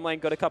in the bottom lane,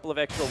 got a couple of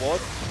extra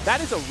wards,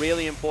 that is a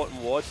really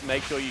important ward to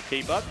make sure you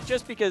keep up,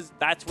 just because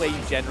that's where you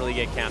generally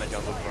get counter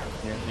jungled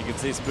from. Yeah, you can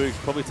see Spooks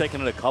probably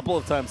taking it a couple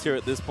of times here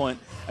at this point.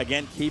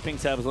 Again, keeping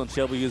tabs on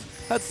Shelby, who's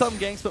had some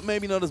ganks, but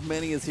maybe not as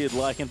many as he'd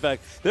like. In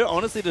fact, they're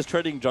honestly just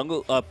trading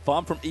jungle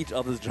farm from each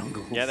other's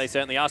jungles. Yeah, they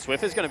certainly are.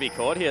 Swiffer's going to be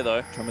caught here,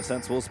 though. Tremor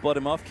Sense will spot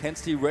him off.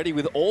 Kensti ready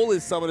with all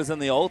his summoners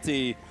and the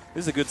ulti.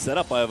 This is a good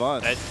setup by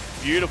Avant. A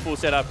beautiful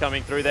setup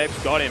coming through.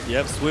 They've got him.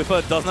 Yep,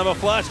 Swiffer doesn't have a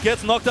flash.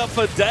 Gets knocked up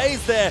for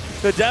days there.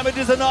 The damage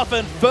is enough,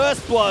 and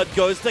first blood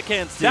goes to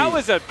Kensti. That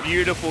was a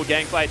beautiful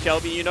gank by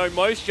Shelby. You know,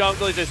 most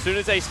junglers, as soon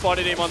as they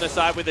spotted him on the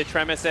side with the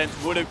Tremor Sense,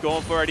 would have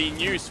gone for it. He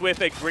knew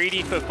Swiffer,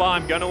 greedy for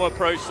farm, going to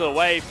approach the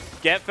wave.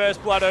 Get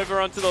first blood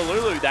over onto the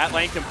Lulu. That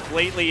lane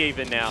completely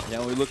even now.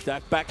 Yeah, we look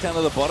back down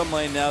to the bottom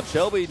lane now.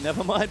 Shelby,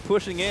 never mind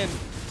pushing in.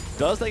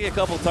 Does take a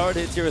couple turret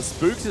hits here as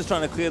Spooks is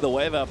trying to clear the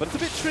wave out, but it's a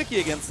bit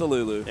tricky against the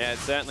Lulu. Yeah, it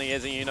certainly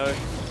isn't, you know.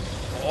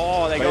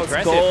 Oh, they go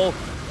aggressive. Goal.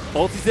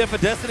 Ulti's there for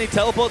Destiny.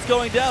 Teleport's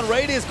going down.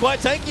 Raid is quite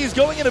tanky. He's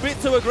going in a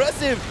bit too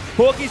aggressive.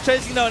 Porky's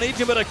chasing down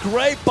Ejim, but a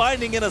great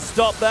binding going to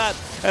stop that.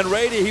 And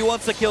Raider, he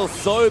wants to kill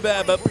so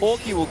bad, but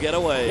Porky will get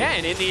away. Yeah,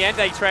 and in the end,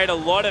 they trade a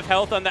lot of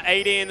health on the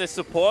AD and the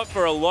support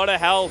for a lot of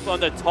health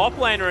on the top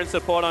laner and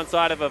support on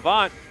side of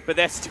Avant. But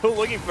they're still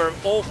looking for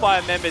all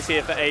 5 members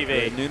here for AV.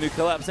 Yeah, Nunu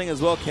collapsing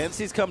as well.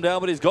 Kensi's come down,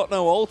 but he's got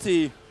no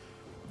ulti.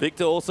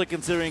 Victor also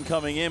considering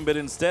coming in, but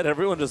instead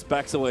everyone just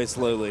backs away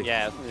slowly.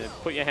 Yeah,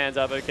 put your hands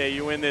up. Okay,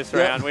 you win this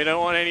round. We don't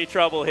want any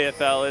trouble here,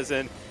 fellas.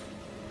 And,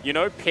 you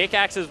know,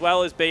 pickaxe as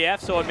well as BF,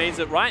 so it means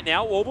that right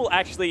now, Warble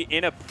actually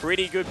in a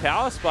pretty good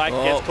power spike.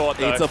 Gets caught,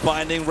 though. It's a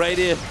binding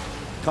Radiant.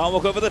 Can't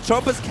walk over the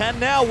Choppers, can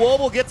now.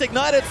 Warble gets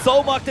ignited.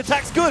 Soulmark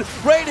attacks good.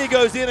 Radiant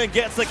goes in and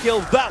gets the kill.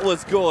 That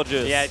was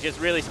gorgeous. Yeah,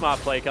 just really smart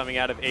play coming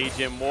out of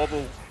Ejim.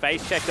 Warble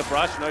face checked the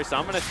brush. No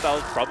summoner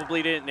spells.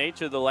 Probably didn't need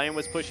to. The lane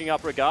was pushing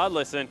up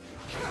regardless, and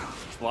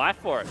life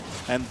for it.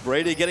 And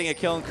Brady getting a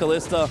kill on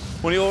Kalista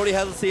when he already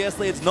has a CS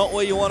lead. It's not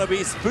where you want to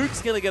be.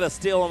 Spook's going to get a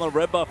steal on the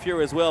red buff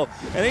here as well.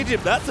 And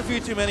Egypt, that's a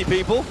few too many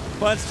people.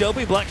 Finds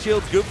Shelby. Black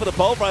Shield's good for the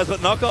pulverize,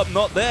 but knock up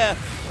not there.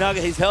 Now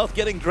his health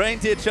getting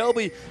drained here.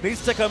 Shelby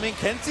needs to come in.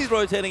 Kenzie's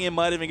rotating in,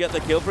 might even get the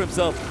kill for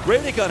himself.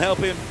 Brady can't help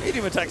him.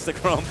 Ejim attacks the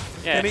Crump,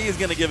 and he is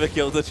going to give a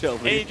kill to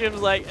Shelby. Ejim's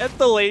like, at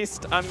the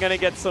least, I'm going to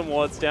get some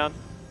wards down.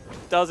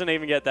 Doesn't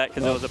even get that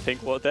because there was a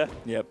pink ward there.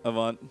 Yep,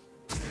 Avant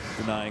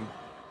denying.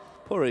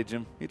 Poor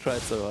Ejim. He tried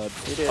so hard.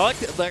 He did. I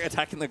like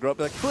attacking the Grump.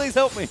 Like, please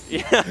help me.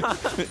 Yeah.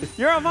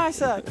 You're on my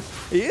side.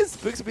 He is.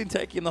 Spook's been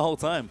taking him the whole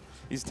time.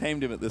 He's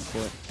tamed him at this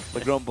point.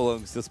 The Grump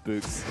belongs to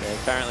Spooks. Yeah,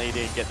 apparently he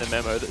didn't get the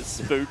memo that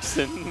Spooks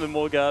and the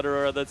Morgana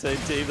are on the same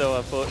team, though,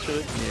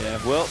 unfortunately. Yeah,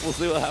 well, we'll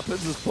see what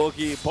happens as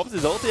Porky pops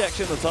his ulti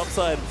action on the top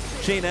side.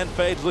 Sheen and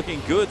Fade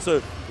looking good,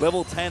 so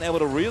level 10 able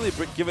to really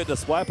give it to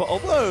Swiper,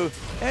 although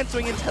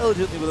answering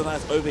intelligently with a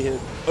nice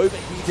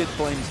overheated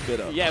flame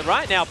spitter. Yeah,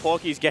 right now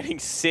Porky's getting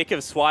sick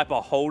of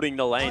Swiper holding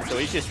the lane, so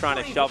he's just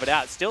trying to shove it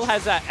out. Still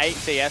has that 8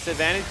 CS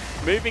advantage,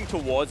 moving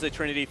towards the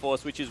Trinity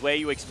Force, which is where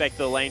you expect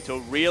the lane to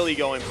really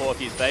go in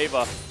Porky's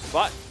favor.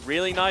 But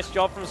really nice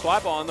job from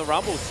Swiper on the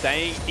Rumble,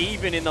 staying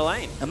even in the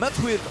lane. And that's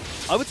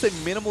with, I would say,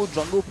 minimal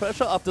jungle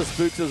pressure after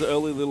Spooks'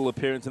 early little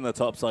appearance in the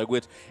top side,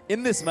 which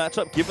in this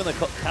matchup, given the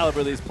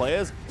caliber of these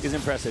players, is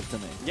impressive to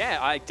me. Yeah,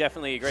 I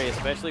definitely agree,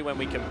 especially when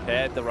we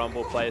compared the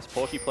Rumble players.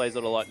 Porky plays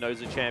it a lot,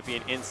 knows the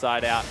champion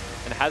inside out,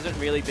 and hasn't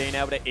really been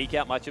able to eke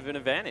out much of an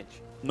advantage.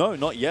 No,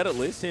 not yet at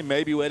least. He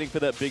may be waiting for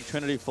that big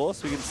Trinity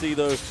Force. We can see,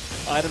 though,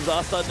 items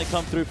are starting to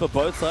come through for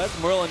both sides.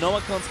 Morello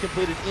Noacon's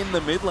completed in the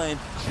mid lane.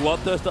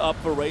 Bloodthirster up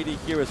for Rady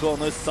here as well.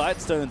 And those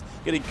side stones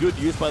getting good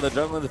use by the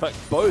junglers. In fact,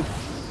 both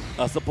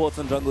supports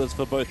and junglers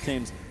for both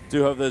teams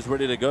do have those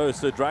ready to go.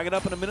 So Dragon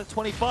up in a minute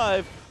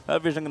 25.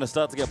 That vision going to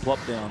start to get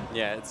plopped down.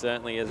 Yeah, it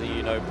certainly is.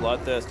 You know,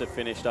 Bloodthirster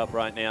finished up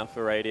right now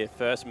for Radiant.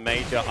 First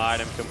major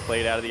item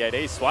complete out of the AD.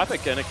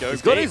 Swiper going to go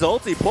He's got his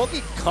ulti.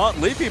 Porky can't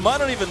leave. He might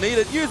not even need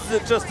it. Uses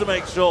it just to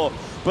make sure.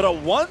 But a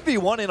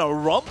 1v1 in a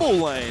Rumble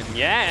lane.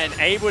 Yeah, and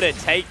able to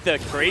take the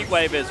creep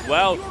wave as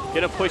well.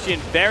 Going to push in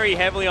very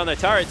heavily on the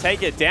turret.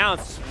 Take it down.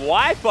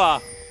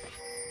 Swiper.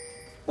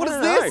 What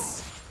is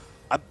this?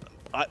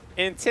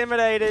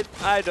 Intimidated?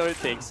 I don't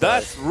think so.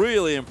 That's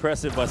really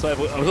impressive by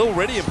Swiper. I was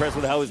already impressed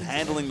with how he's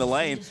handling the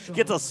lane.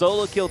 Gets a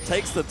solo kill,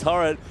 takes the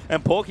turret,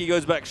 and Porky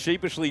goes back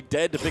sheepishly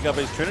dead to pick up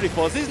his Trinity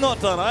Force. He's not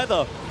done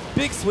either.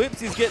 Big swips,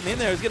 he's getting in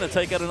there. He's going to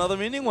take out another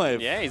minion wave.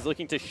 Yeah, he's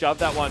looking to shove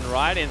that one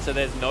right in, so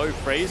there's no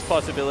freeze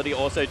possibility.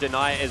 Also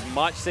deny as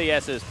much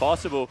CS as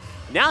possible.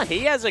 Now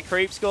he has a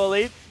creep score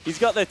lead. He's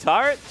got the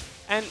turret,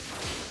 and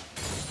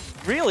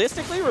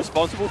realistically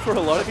responsible for a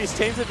lot of his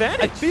team's advantage.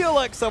 I feel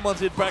like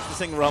someone's been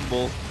practicing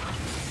Rumble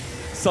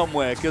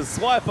somewhere, because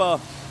Swiper,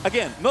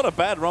 again, not a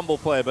bad Rumble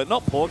player, but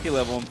not Porky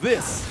level. And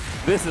this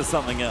is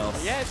something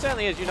else. Yeah, it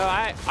certainly is. You know,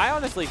 I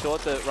honestly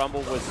thought that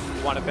Rumble was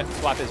one of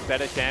Swiper's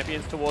better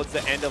champions towards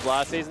the end of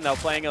last season. They were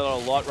playing it a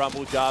lot,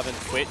 Rumble, Jarvan, and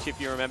Twitch,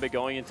 if you remember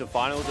going into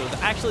finals. It was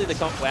actually the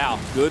wow.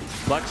 Good.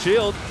 Black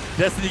Shield.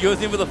 Destiny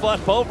goes in with a flash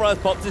pulverize,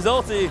 pops his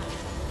ulti.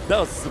 That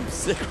was some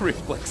sick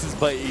reflexes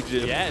by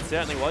Ejim. Yeah, it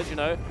certainly was, you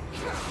know.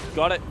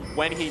 Got it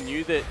when he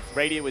knew that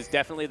Radiant was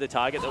definitely the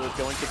target that was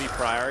going to be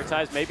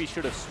prioritized. Maybe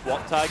should have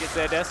swapped targets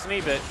there, Destiny,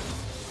 but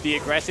the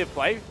aggressive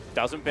play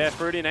doesn't bear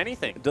fruit in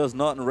anything. It does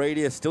not, and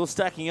Radiant still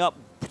stacking up.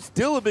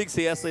 Still a big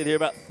CS lead here,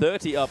 about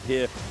 30 up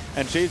here.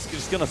 And she's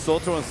just going to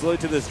sort through and slow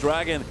to this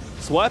Dragon.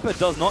 Swiper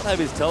does not have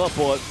his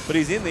teleport, but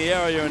he's in the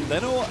area, and they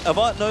know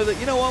Avant know that,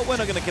 you know what, we're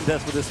not going to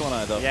contest with this one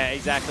either. Yeah,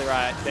 exactly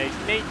right. They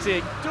need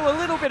to do a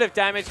little bit of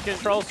damage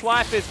control.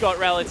 Swiper's got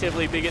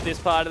relatively big at this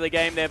part of the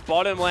game. Their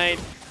bottom lane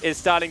is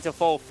starting to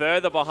fall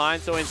further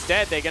behind, so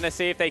instead they're going to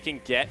see if they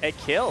can get a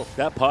kill.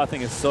 That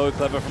pathing is so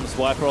clever from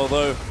Swiper,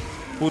 although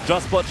we'll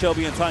just spot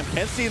Shelby in time.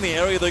 Kenzie in the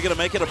area, they're going to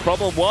make it a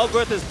problem. Wild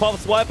Growth is popped.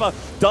 Swiper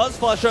does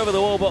flash over the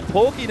wall, but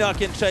Porky now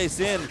can chase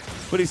in.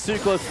 But he's too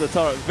close to the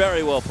turret.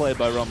 Very well played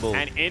by Rumble.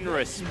 And in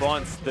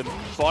response, the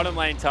bottom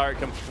lane turret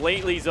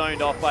completely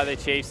zoned off by the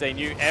Chiefs. They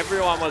knew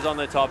everyone was on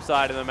the top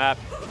side of the map.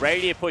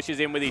 Radiant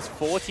pushes in with his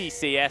 40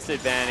 CS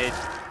advantage,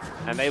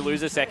 and they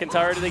lose a second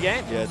turret of the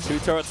game. Yeah, 2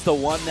 turrets to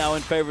 1 now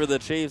in favor of the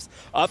Chiefs.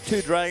 Up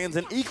 2 Dragons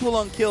and equal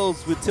on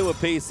kills with 2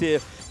 apiece here,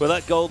 where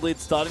that gold lead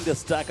starting to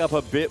stack up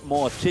a bit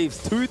more.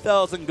 Chiefs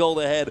 2,000 gold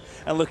ahead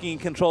and looking in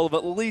control of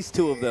at least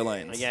 2 of their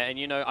lanes. Yeah, and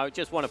you know, I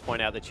just want to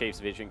point out the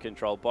Chiefs' vision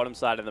control. Bottom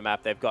side of the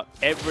map, they've got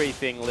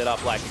everything lit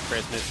up like a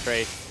Christmas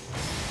tree.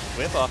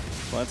 Whipper.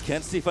 Finds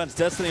Kenzie, finds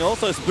Destiny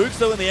also. Spooks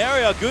though in the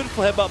area. Good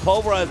for headbutt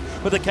pulverize,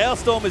 but the Chaos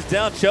Storm is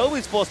down.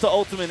 Shelby's forced to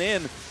ultimate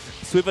in.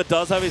 Swiffer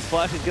does have his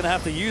flash. He's going to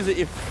have to use it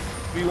if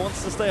he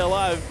wants to stay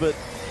alive, but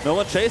no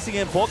one chasing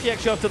him. Porky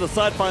actually off to the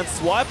side finds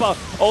Swiper.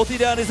 Ulti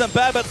down isn't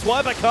bad, but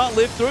Swiper can't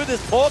live through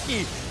this.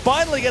 Porky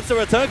finally gets a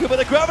return kill, but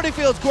the gravity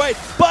field's great.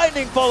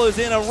 Binding follows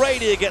in, and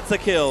Radier gets a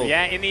kill.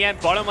 Yeah, in the end,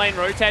 bottom lane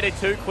rotated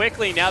too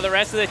quickly. Now the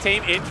rest of the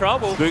team in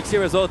trouble. Spooks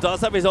here as well,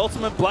 does have his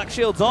ultimate. Black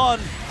Shield's on.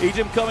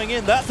 Ejim coming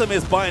in, that's a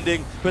miss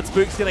binding, but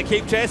Spook's going to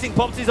keep chasing.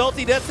 Pops his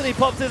ulti, Destiny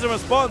pops his in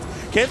response.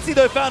 Kenzie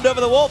though found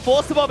over the wall,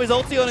 forced to pop his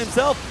ulti on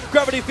himself.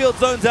 Gravity field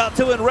zones out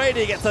too, and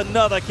Radier gets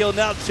another kill.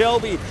 Now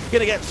Shelby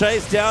going to get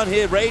chased down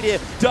here. Radier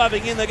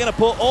diving in, they're going to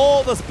put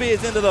all the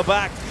spears into the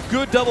back.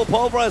 Good double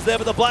pulverize there,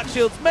 but the Black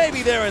Shields may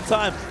be there in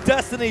time.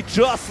 Destiny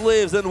just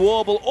lives, and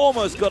Warble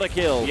almost got a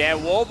kill. Yeah,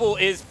 Warble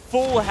is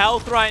full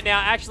health right now.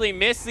 Actually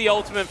missed the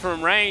ultimate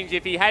from range.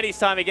 If he had his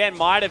time again,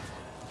 might have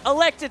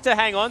elected to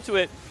hang on to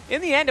it.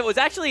 In the end, it was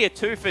actually a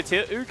 2 for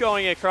 2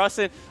 going across,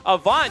 and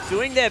Avant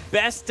doing their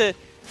best to...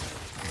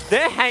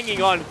 They're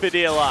hanging on for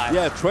dear life.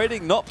 Yeah,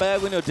 trading not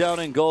bad when you're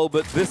down in gold,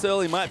 but this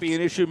early might be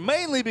an issue,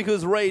 mainly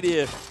because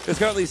Radier is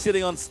currently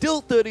sitting on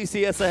still 30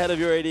 CS ahead of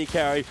your AD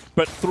carry,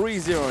 but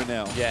 3-0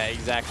 now. Yeah,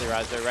 exactly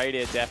right. So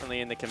Radier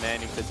definitely in the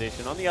commanding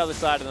position. On the other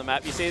side of the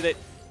map, you see that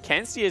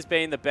Kenzie has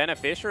been the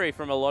beneficiary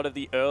from a lot of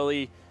the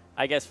early,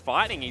 I guess,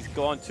 fighting. He's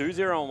gone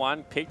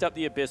 2-0-1, picked up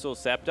the Abyssal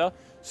Scepter.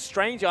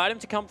 Strange item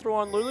to come through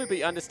on Lulu, but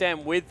you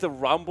understand with the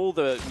Rumble,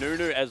 the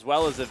Nunu, as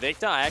well as the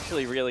Victor, I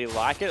actually really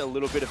like it. A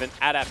little bit of an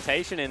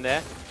adaptation in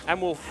there,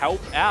 and will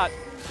help out,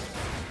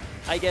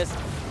 I guess,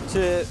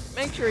 to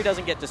make sure he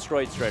doesn't get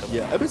destroyed straight away.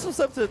 Yeah, Abyssal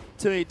Scepter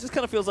to me just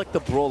kind of feels like the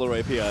Brawler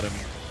AP item,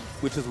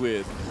 which is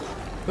weird.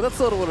 But that's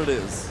sort of what it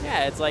is.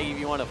 Yeah, it's like if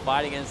you want to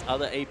fight against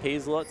other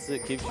APs lots,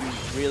 it gives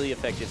you really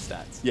effective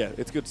stats. Yeah,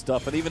 it's good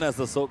stuff. And even as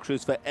the Assault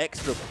Cruise for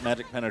extra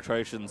magic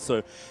penetration. So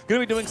going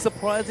to be doing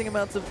surprising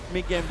amounts of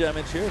mid-game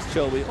damage here as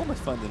Shelby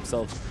almost find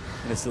themselves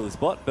in a silly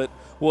spot. But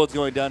Ward's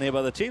going down here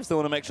by the Chiefs. They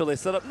want to make sure they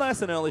set up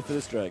nice and early for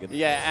this Dragon.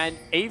 Yeah, and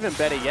even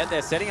better yet,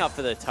 they're setting up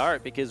for the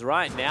turret because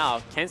right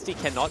now, Kenzie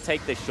cannot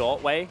take the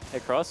short way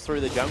across through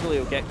the jungle.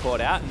 He'll get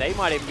caught out, and they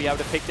might even be able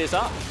to pick this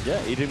up.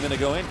 Yeah, Ejim going to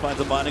go in, finds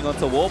a binding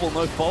onto Warble.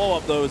 No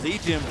follow-up though as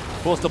Ejim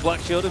forced to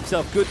Black Shield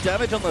himself. Good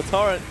damage on the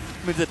turret.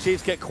 Means the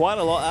Chiefs get quite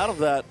a lot out of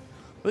that.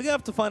 We're going to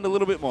have to find a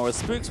little bit more as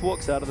Spooks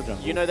walks out of the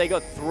jungle. You know, they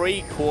got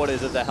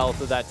 3/4 of the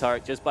health of that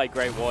turret just by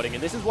Great Warding,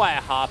 and this is why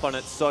I harp on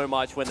it so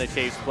much when the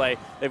Chiefs play.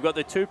 They've got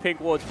the 2 pink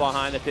wards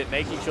behind the pit,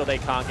 making sure they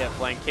can't get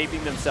flanked,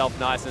 keeping themselves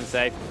nice and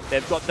safe.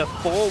 They've got the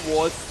 4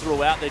 wards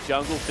throughout the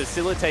jungle,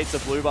 facilitates the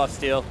blue buff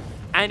steal,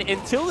 and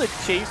until the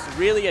Chiefs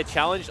really are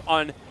challenged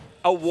on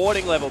a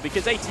warding level,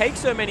 because they take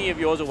so many of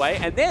yours away,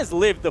 and theirs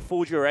lived the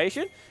full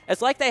duration.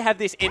 It's like they have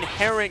this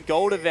inherent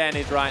gold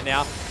advantage right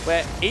now,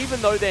 where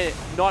even though they're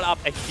not up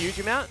a huge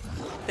amount,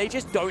 they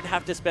just don't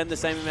have to spend the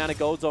same amount of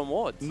golds on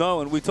wards.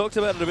 No, and we talked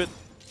about it a bit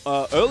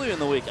earlier in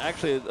the week,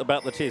 actually,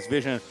 about the Chiefs'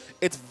 vision.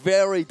 It's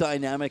very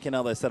dynamic in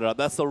how they set it up.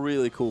 That's the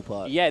really cool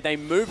part. Yeah, they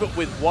move it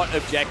with what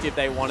objective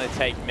they want to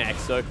take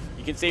next. So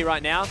you can see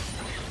right now,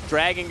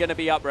 Dragon going to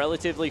be up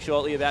relatively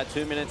shortly, about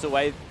 2 minutes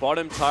away.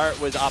 Bottom turret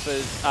was up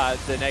as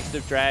the next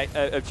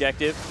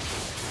objective.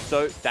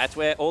 So that's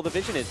where all the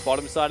vision is,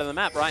 bottom side of the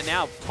map. Right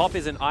now, top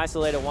is an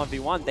isolated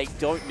 1v1. They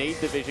don't need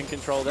the vision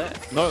control there.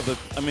 No, but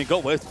I mean,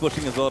 got West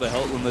pushing as well to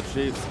help them, the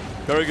Chiefs.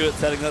 Very good at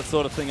setting that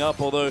sort of thing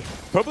up, although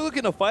probably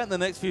looking to fight in the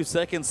next few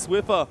seconds.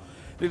 Swiffer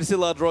need to see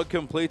large rod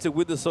completed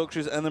with the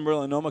Sockshrews and the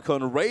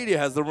Merilonomicon. Radier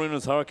has the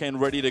Runa's Hurricane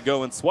ready to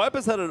go, and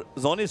Swiper's had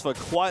Zonius for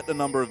quite a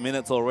number of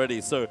minutes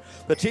already. So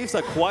the Chiefs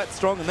are quite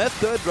strong, and their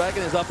third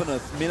Dragon is up in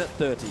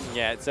 1:30.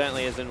 Yeah, it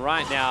certainly is. And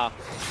right now,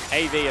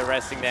 AV are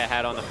resting their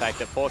hat on the fact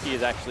that Porky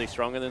is actually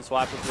stronger than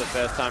Swiper for the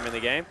first time in the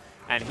game,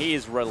 and he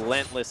is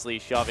relentlessly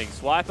shoving.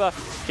 Swiper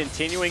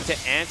continuing to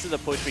answer the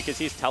push because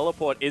his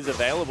teleport is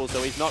available,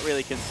 so he's not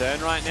really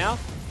concerned right now.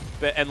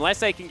 But unless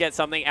they can get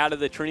something out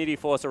of the Trinity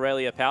Force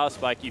Aurelia Power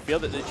Spike, you feel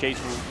that the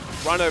Chiefs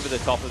will run over the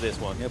top of this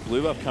one. Yeah,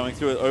 blue buff coming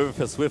through it over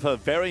for Swiffer.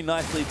 Very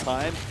nicely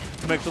timed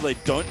to make sure they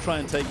don't try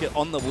and take it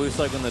on the blue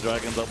side when the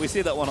Dragon's up. We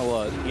see that one a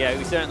lot. Yeah,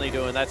 we certainly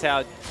do, and that's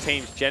how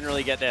teams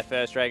generally get their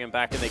first Dragon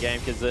back in the game,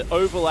 because the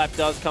overlap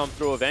does come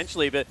through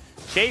eventually. But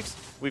Chiefs,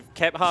 we've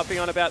kept harping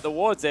on about the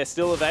wards. They're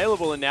still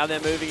available, and now they're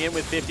moving in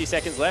with 50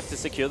 seconds left to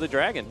secure the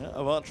Dragon. Yeah,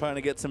 Avant trying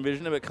to get some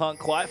vision, but can't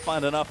quite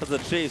find enough as the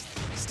Chiefs.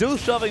 Still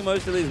shoving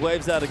most of these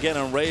waves out again,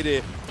 and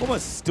Radier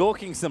almost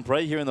stalking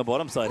Senpai here in the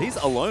bottom side. He's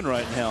alone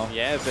right now.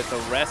 Yeah, but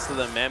the rest of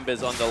the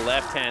members on the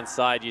left-hand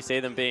side, you see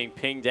them being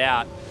pinged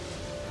out.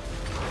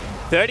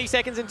 30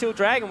 seconds until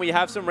Dragon. We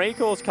have some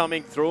recalls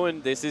coming through,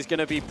 and this is going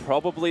to be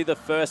probably the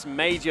first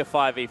major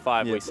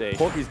 5v5 we see.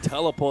 Porky's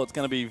teleport's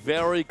going to be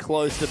very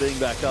close to being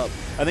back up.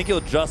 I think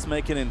he'll just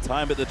make it in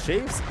time, but the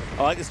Chiefs,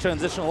 I like this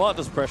transition a lot,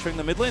 just pressuring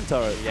the mid lane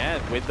turret. Yeah,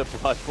 with the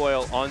Blood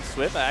Boil on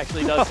Swiffer,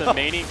 actually does some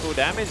meaningful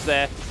damage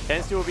there.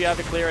 Kenzie will be able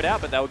to clear it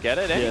out, but they'll get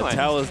it anyway. Yeah,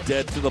 Tower's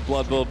dead to the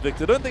Blood Boil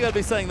Victor. Don't think I'd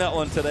be saying that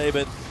one today,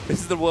 but This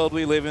is the world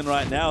we live in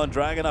right now, and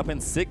Dragon up in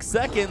 6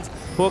 seconds.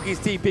 Porky's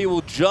TP will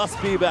just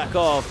be back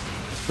off,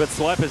 but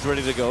Swipe is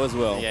ready to go as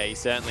well. Yeah, he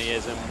certainly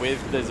is, and with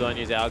the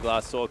Zhonya's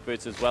Hourglass Sork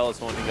Boots as well as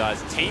Haunting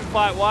Guys, team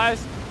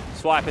fight-wise,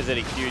 Swipe is at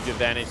a huge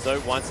advantage.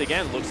 So once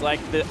again, looks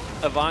like the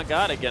Avant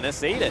Garde are going to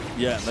cede it.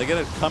 Yeah, they're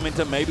going to come in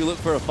to maybe look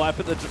for a fight,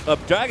 but the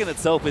Dragon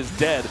itself is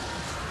dead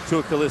to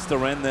a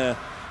Kalista Ren there.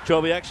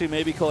 Chobi actually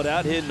may be caught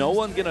out here. No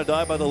one going to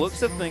die by the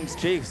looks of things.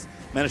 Chiefs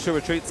managed to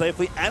retreat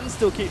safely and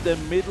still keep their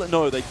mid.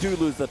 No, they do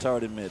lose the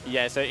turret in mid.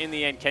 Yeah, so in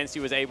the end, Kenzie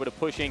was able to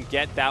push in,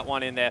 get that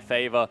one in their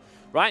favor.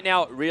 Right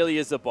now, it really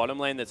is the bottom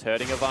lane that's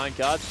hurting Avant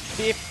Garde.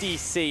 50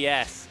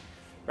 CS.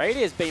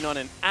 Radiant has been on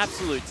an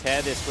absolute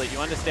tear this split. You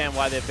understand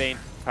why they've been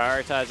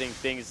prioritizing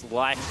things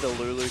like the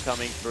Lulu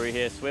coming through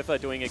here. Swiffer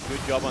doing a good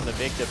job on the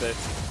Victor, but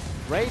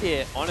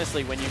Radiant,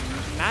 honestly, when you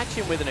match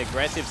him with an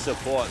aggressive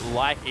support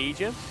like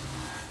Ejim,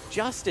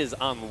 just is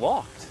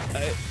unlocked.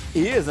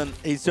 He is, and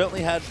he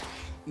certainly had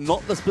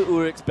not the split we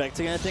were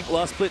expecting, I think.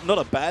 Last split, not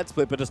a bad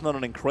split, but just not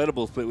an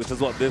incredible split, which is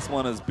what this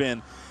one has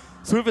been.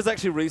 Swift has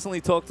actually recently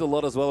talked a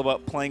lot as well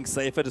about playing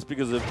safer just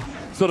because of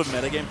sort of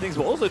metagame things,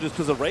 but also just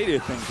because of radio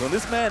things. When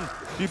this man,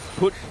 if you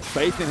put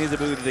faith in his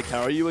ability to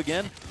carry you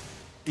again,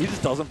 he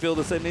just doesn't feel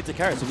the same need to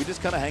carry. So he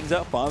just kind of hangs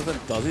out, farms,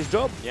 and does his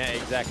job. Yeah,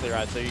 exactly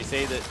right. So you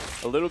see that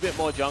a little bit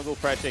more jungle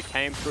pressure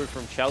came through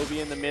from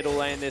Chelby in the middle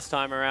lane this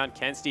time around.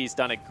 Kensty's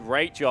done a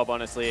great job,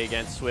 honestly,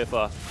 against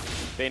Swiffer.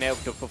 Being able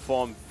to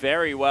perform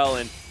very well.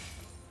 And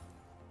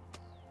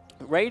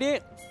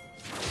Radiant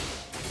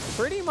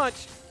pretty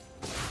much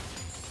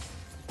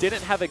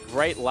didn't have a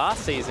great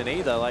last season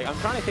either. Like, I'm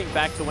trying to think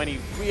back to when he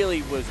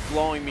really was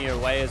blowing me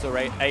away as a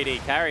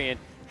AD carry, and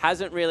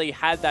hasn't really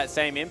had that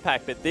same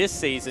impact, but this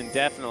season,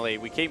 definitely.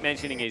 We keep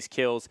mentioning his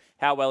kills,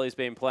 how well he's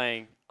been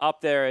playing.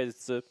 Up there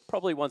is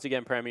probably, once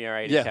again, Premier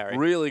AD carry. Yeah,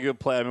 really good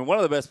player. I mean, one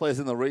of the best players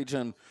in the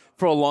region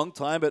for a long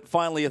time, but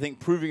finally, I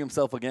think, proving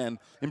himself again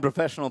in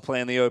professional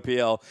play in the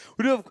OPL.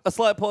 We do have a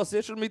slight pause here.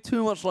 It shouldn't be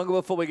too much longer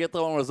before we get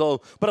that one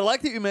resolved. But I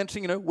like that you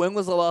mentioned, you know, when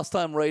was the last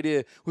time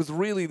Radiant was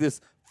really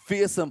this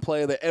fearsome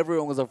player that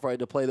everyone was afraid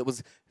to play, that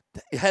was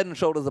head and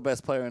shoulders the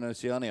best player in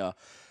Oceania.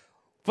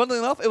 Funnily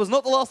enough, it was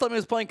not the last time he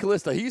was playing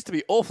Kalista. He used to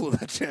be awful at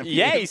that champion.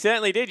 Yeah, he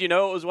certainly did. You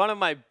know, it was one of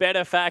my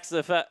better facts.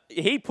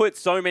 He put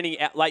so many,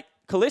 like,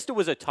 Kalista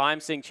was a time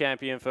sync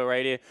champion for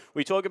Radiant.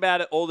 We talk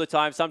about it all the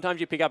time.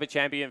 Sometimes you pick up a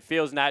champion,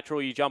 feels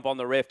natural, you jump on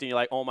the Rift, and you're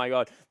like, oh my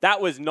god, that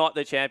was not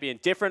the champion.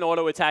 Different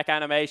auto attack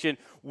animation,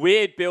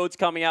 weird builds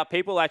coming out.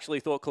 People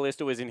actually thought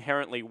Kalista was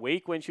inherently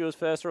weak when she was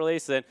first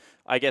released, and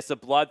I guess the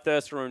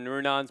Bloodthirst from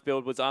Runan's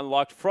build was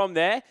unlocked. From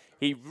there,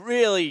 he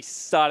really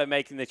started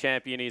making the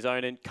champion his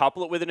own, and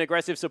couple it with an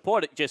aggressive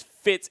support. It just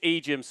fits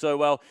Ejim so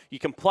well. You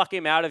can pluck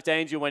him out of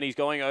danger when he's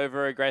going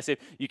over aggressive.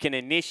 You can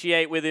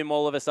initiate with him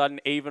all of a sudden,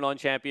 even on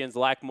champions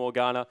like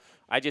Morgana.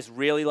 I just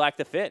really like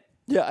the fit.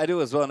 Yeah, I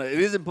do as well. And it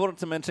is important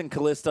to mention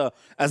Kalista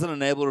as an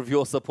enabler of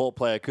your support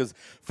player, because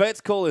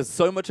Fate's Call is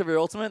so much of your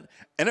ultimate,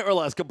 and it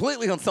relies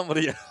completely on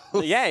somebody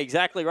else. Yeah,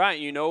 exactly right.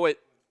 You know it.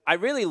 I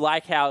really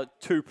like how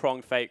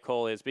two-pronged Fate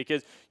Call is,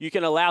 because you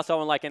can allow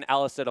someone like an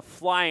Alistair to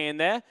fly in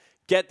there,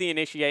 get the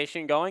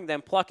initiation going,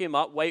 then pluck him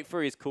up, wait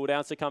for his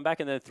cooldowns to come back,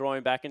 and then throw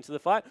him back into the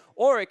fight.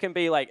 Or it can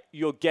be like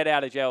your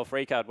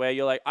get-out-of-jail-free card, where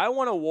you're like, I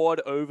want to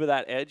ward over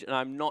that edge, and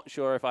I'm not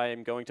sure if I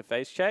am going to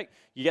face check.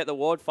 You get the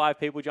ward, 5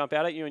 people jump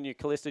out at you, and your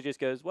Kalista just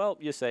goes, well,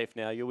 you're safe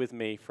now. You're with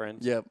me, friend.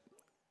 Yep.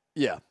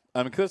 Yeah.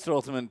 I mean, Kalista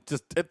Ultimate,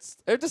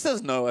 it just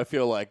says no, I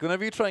feel like.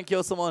 Whenever you try and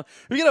kill someone,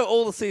 you can have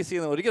all the CC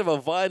in the world. You can have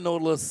a Vi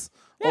Nautilus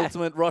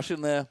Ultimate rush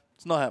in there.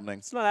 It's not happening.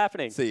 It's not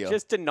happening. See ya.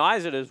 Just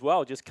denies it as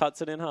well. Just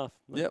cuts it in half.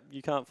 Yep.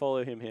 You can't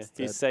follow him here.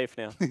 He's safe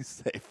now. He's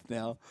safe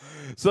now.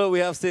 So we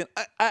have seen,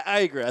 I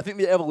agree. I think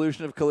the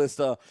evolution of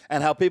Kalista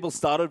and how people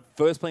started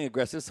first playing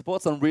aggressive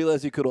supports and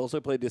realized you could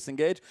also play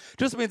disengage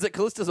just means that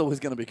Kalista's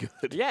always going to be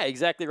good. Yeah,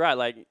 exactly right.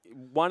 Like,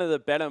 one of the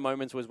better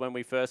moments was when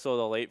we first saw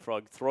the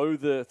Leapfrog throw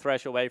the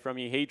Thresh away from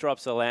you. He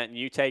drops the Lantern.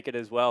 You take it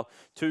as well.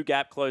 2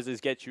 gap closers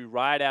get you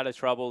right out of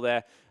trouble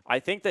there. I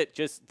think that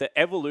just the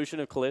evolution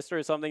of Kalista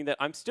is something that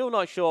I'm still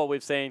not sure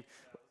we've seen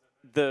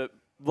the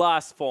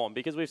last form,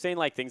 because we've seen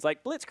like things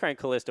like Blitzcrank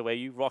Kalista, where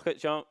you rocket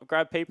jump,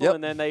 grab people,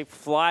 and then they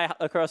fly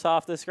across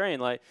half the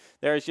screen. Like,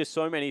 there is just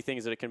so many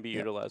things that it can be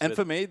utilized. And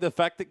for me, the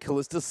fact that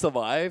Kalista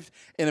survived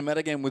in a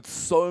metagame with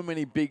so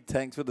many big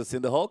tanks with the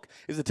Cinderhulk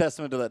is a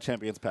testament to that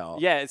champion's power.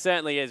 Yeah, it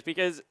certainly is,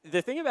 because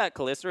the thing about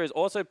Kalista is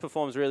also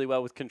performs really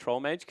well with Control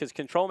Mage, because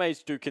Control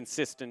Mage do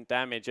consistent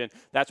damage, and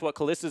that's what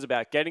Kalista's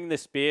about, getting the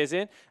spears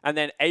in and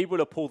then able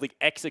to pull the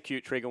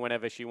execute trigger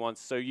whenever she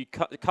wants. So you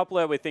couple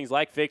her with things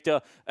like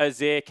Victor,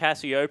 Azir,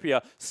 Cassiopeia,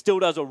 still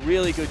does a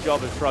really good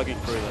job of shrugging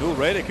through them. Ooh,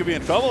 Raider could be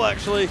in trouble,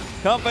 actually.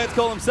 Can't Fates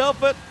Call himself,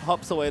 but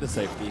hops away to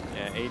safety.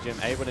 Yeah,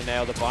 Ejim able to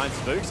nail the bind.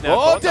 Spooks now.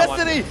 Oh,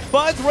 Destiny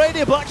finds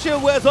Radiant. Black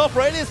Shield wears off.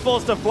 Radiant's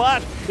forced to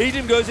flash.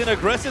 Ejim goes in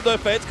aggressive, though.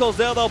 Fates Call's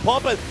there. They'll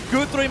pop it.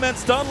 Good 3-man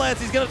stun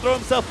lance. He's going to throw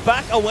himself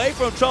back away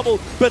from trouble,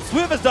 but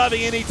Swift is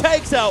diving in. He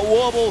takes out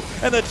Warble,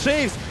 and the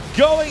Chiefs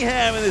going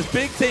ham in this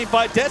big team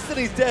fight.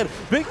 Destiny's dead.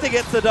 Victor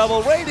gets the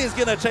double. Radiant's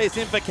going to chase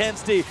in for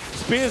Kensti.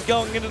 Spears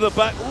going into the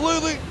back.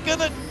 Lulu going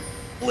to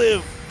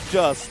live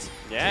just.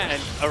 Yeah,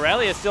 and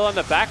Aurelia still on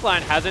the back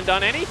line, hasn't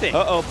done anything.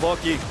 Uh-oh,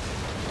 Porky.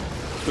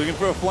 Looking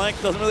for a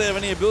flank, doesn't really have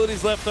any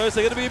abilities left though,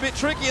 so going to be a bit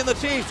tricky, and the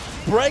Chiefs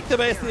break the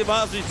base of the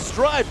advantage,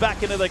 stride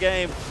back into the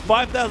game.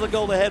 5,000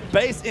 gold ahead,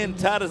 base in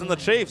tatters, and the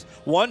Chiefs,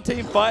 one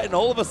team fight, and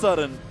all of a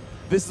sudden,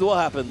 this is what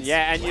happens.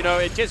 Yeah, and you know,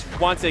 it just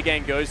once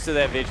again goes to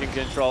their vision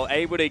control,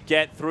 able to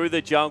get through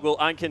the jungle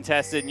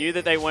uncontested, knew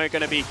that they weren't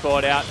going to be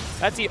caught out.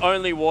 That's the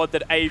only ward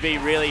that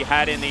AV really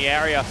had in the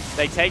area.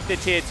 They take the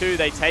tier 2,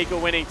 they take a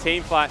winning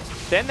team fight,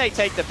 then they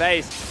take the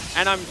base.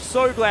 And I'm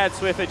so glad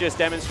Swiffer just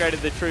demonstrated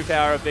the true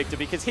power of Victor,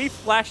 because he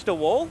flashed a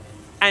wall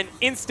and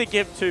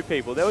insta-gift 2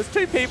 people. There was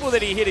 2 people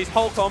that he hit his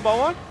whole combo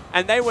on,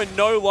 and they were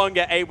no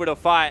longer able to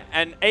fight.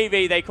 And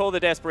AV, they call the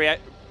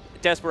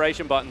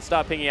desperation button,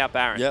 start pinging out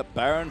Baron. Yep,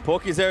 Baron.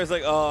 Porky's there is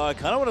like, oh, I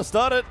kind of want to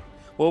start it.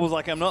 Well, was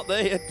like, I'm not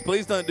there yet.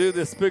 Please don't do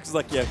this. Spooks is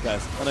like, yeah,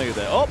 guys, I know you're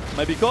there. Oh,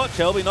 maybe caught.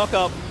 Shelby, knock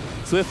up.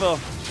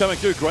 Swiffer coming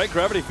through. Great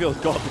gravity field.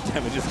 God, the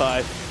damage is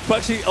high. But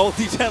actually,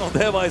 ulti channeled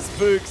there by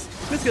Spooks.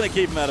 This is going to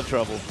keep him out of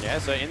trouble. Yeah,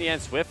 so in the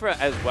end, Swiffer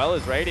as well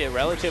as Radiant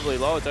relatively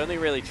low. It's only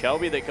really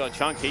Shelby that got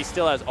chunked. He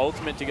still has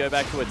ultimate to go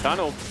back to a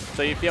tunnel.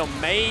 So you feel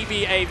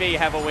maybe AV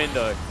have a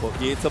window. Well,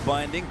 yeah, it's a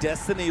binding.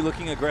 Destiny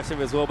looking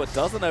aggressive as well, but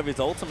doesn't have his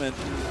ultimate.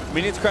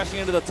 Minions crashing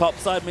into the top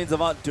side means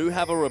Avant do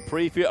have a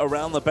reprieve here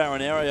around the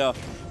Baron area.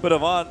 But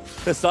Avant,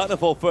 they're starting to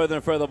fall further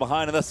and further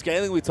behind. And the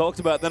scaling we talked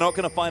about, they're not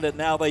going to find it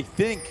now. They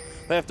think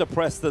they have to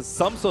press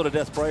some sort of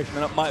desperation,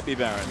 and it might be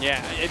Baron.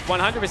 Yeah, it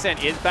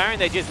 100% is Baron.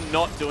 They're just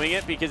not doing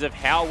it because of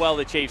how well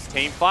the Chiefs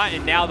team fight,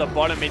 and now the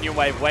bottom minion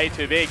wave way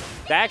too big.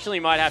 They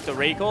actually might have to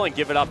recall and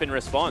give it up in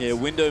response. Yeah,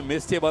 window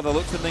missed here by the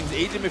looks of things.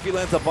 Ejim, if he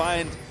lands a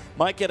bind,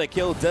 might get a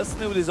kill.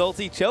 Destiny with his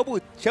ulti.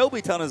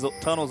 Shelby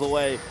tunnels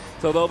away,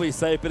 so they'll be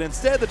safe. But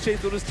instead, the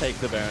Chiefs will just take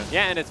the Baron.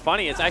 Yeah, and it's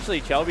funny. It's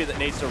actually Shelby that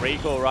needs to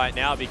recall right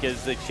now,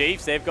 because the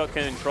Chiefs, they've got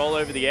control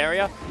over the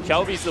area.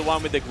 Shelby's the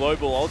one with the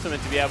global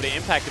ultimate to be able to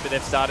impact it, but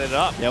they've started it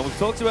up. Yeah, we've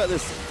talked about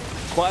this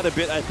quite a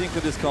bit, I think,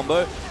 with this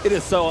combo. It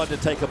is so hard to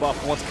take a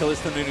buff once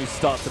Kalista Nunu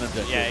starts an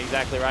objective. Yeah,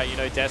 exactly right. You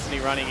know,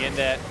 Destiny running in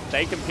there,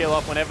 they can peel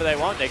off whenever they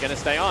want. They're going to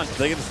stay on.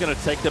 They're just going to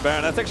take the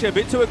Baron. That's actually a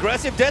bit too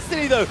aggressive.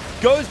 Destiny, though,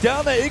 goes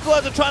down there.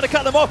 Equalizer trying to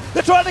cut them off.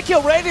 They're trying to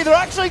kill Randy. They're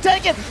actually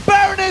taken.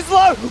 Baron is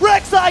low.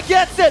 Rek'Sai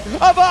gets it.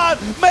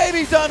 Avant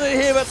maybe done it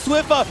here, but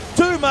Swiffer,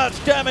 too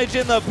much damage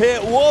in the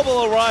pit.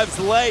 Warble arrives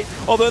late,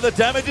 although the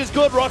damage is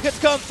good. Rockets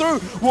come through.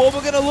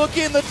 Warble going to look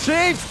in. The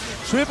Chiefs.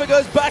 Swiffer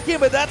goes back in,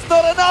 but that's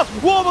not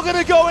enough. Warble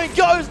going to go in,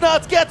 goes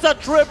nuts, gets a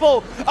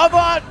triple.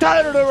 Avant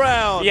turn it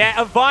around.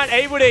 Yeah, Avant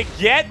able to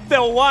get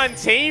the one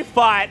team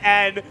fight,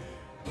 and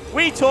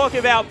we talk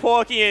about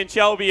Porky and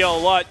Shelby a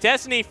lot.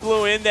 Destiny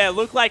flew in there,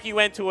 looked like he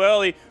went too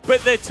early,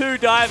 but the 2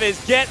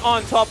 divers get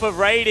on top of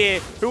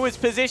Radiant, who was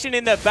positioned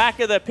in the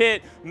back of the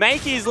pit,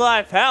 make his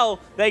life hell.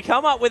 They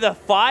come up with a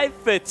 5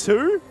 for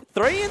 2,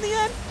 3 in the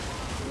end.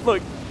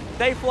 Look,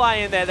 they fly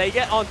in there, they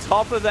get on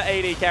top of the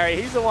AD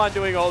carry. He's the one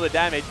doing all the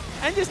damage.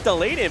 And just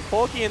delete him.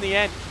 Porky in the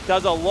end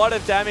does a lot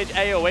of damage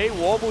AoE.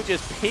 Warble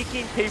just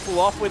picking people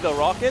off with the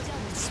rockets.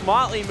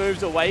 Smartly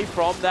moves away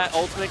from that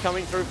ultimate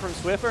coming through from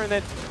Swiffer. And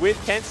then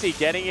with Kenzie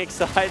getting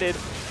excited,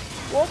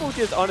 Warble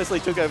just honestly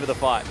took over the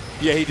fight.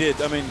 Yeah, he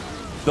did. I mean,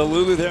 the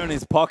Lulu there in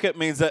his pocket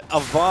means that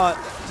Avant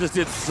just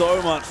did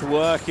so much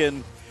work.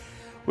 And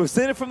we've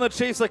seen it from the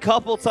Chiefs a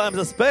couple times,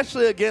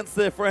 especially against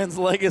their friends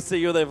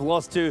Legacy, who they've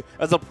lost to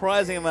a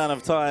surprising amount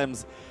of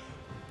times.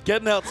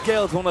 Getting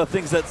outscaled is one of the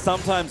things that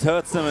sometimes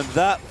hurts them, and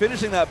that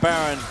finishing that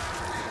Baron,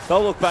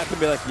 they'll look back and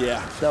be like,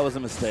 yeah, that was a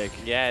mistake.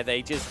 Yeah,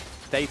 they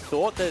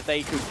thought that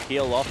they could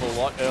peel off a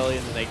lot earlier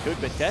than they could,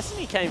 but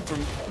Destiny came from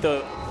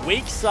the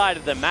weak side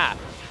of the map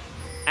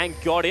and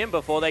got in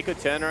before they could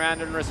turn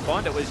around and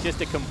respond. It was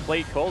just a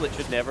complete call that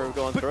should never have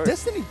gone through. But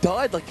Destiny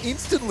died like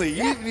instantly.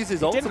 Yeah, he didn't use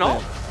his ultimate. Didn't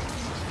ult.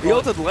 He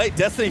ulted late.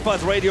 Destiny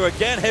finds Radio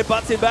again.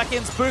 Headbutts him back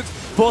in. Spooks.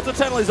 Fourth to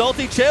channel his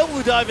ulti.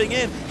 Chairblue diving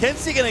in.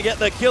 Kenzie going to get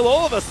the kill.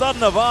 All of a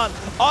sudden, Avant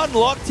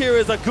unlocked here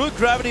is a good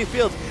gravity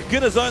field.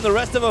 Going to zone the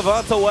rest of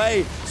Avant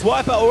away.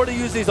 Swiper already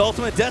used his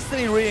ultimate.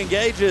 Destiny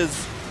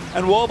re-engages.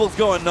 And Warble's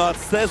going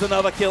nuts. There's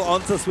another kill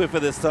onto Swiffer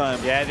this time.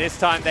 Yeah, this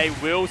time they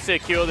will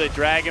secure the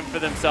dragon for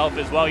themselves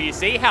as well. You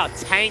see how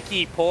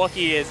tanky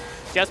Porky is.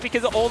 Just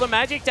because of all the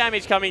magic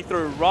damage coming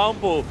through.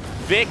 Rumble,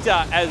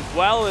 Victor, as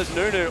well as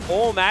Nunu,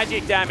 all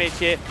magic damage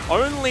here.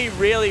 Only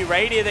really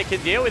Radiant that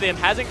can deal with him.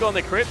 Hasn't gone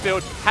the crit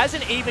build,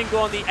 hasn't even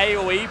gone the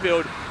AoE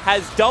build,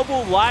 has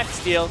double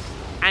lifesteal,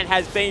 and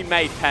has been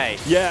made pay.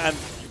 Yeah, and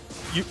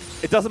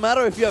it doesn't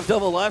matter if you have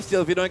double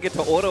lifesteal if you don't get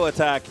to auto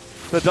attack.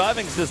 The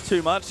diving's just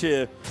too much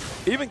here.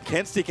 Even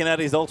Kenzie can add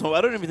his ultimate.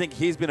 I don't even think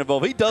he's been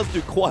involved. He does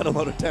do quite a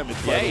lot of damage,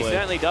 by the way. Yeah, he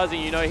certainly does. And,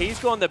 you know, he's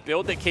gone the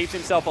build that keeps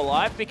himself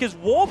alive because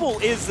Warble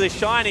is the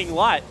shining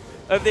light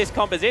of this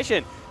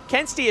composition.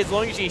 Kenzie, as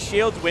long as he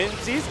shields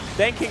Winsies,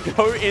 then can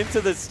go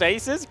into the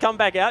stasis, come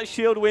back out,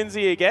 shield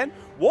Winsy again.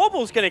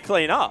 Warble's going to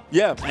clean up.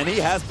 Yeah, and he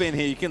has been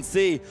here. You can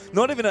see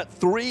not even at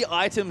 3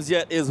 items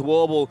yet is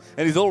Warble,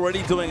 and he's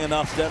already doing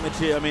enough damage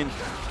here. I mean,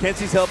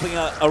 Kenzie's helping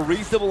out a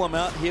reasonable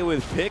amount here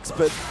with picks,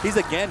 but he's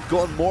again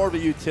got more of a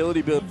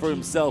utility build for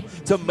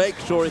himself to make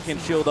sure he can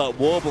shield up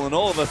Warble, and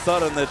all of a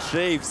sudden the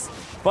Chiefs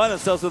find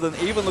themselves with an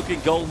even-looking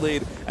gold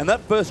lead, and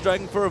that first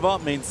dragon for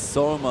Avant means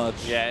so much.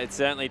 Yeah, it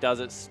certainly does.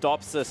 It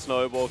stops the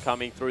snowball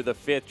coming through the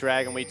 5th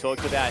dragon. We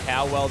talked about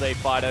how well they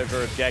fight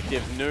over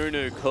objectives.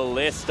 Nunu,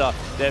 Kalista,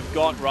 they've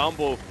got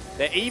Rumble.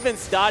 They're even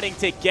starting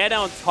to get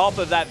on top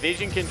of that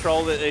vision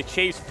control that the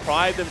Chiefs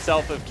pride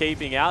themselves of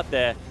keeping out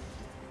there.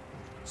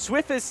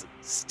 Swift is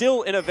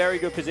still in a very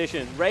good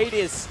position. Raid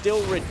is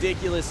still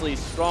ridiculously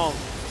strong.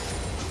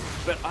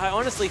 But I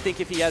honestly think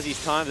if he has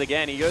his times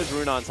again, he goes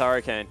Runan's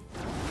Hurricane.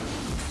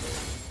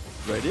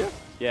 Radio?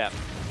 Yeah.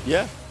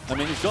 Yeah. I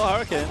mean, he's got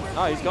Hurricane.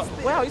 Oh, he's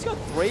got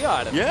 3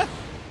 items. Yeah.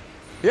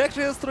 He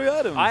actually has 3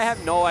 items. I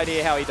have no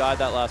idea how he died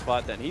that last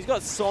fight then. He's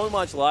got so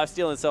much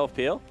lifesteal and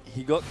self-peel.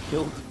 He got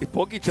killed.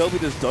 Porky Chelby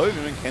just dove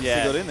him and Kenzie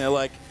got in there.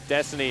 Like,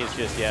 Destiny is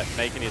just,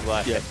 making his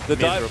life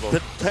miserable.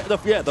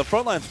 The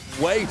front line's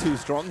way too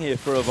strong here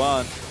for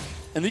Avant.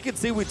 And you can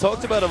see we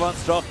talked about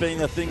Avant's drop being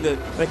the thing that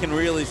they can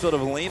really sort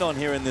of lean on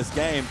here in this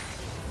game.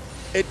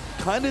 It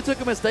kind of took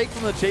a mistake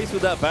from the Chiefs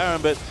with that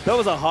Baron, but that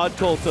was a hard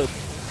call to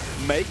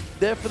make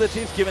there for the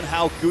Chiefs, given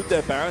how good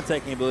their Baron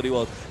taking ability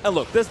was. And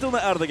look, they're still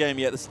not out of the game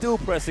yet. They're still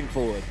pressing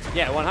forward.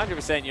 Yeah,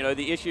 100%. You know,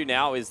 the issue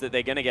now is that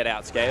they're going to get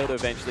outscaled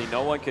eventually.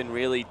 No one can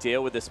really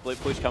deal with the split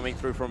push coming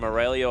through from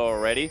Aurelia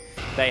already.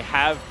 They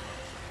have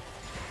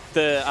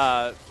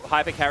the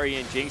Hyper Carry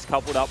and Jinx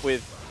coupled up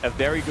with a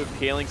very good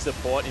peeling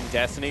support in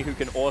Destiny who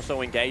can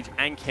also engage,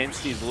 and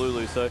Kenzie's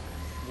Lulu. So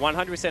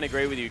 100%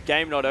 agree with you.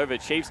 Game not over.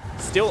 Chiefs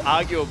still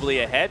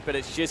arguably ahead, but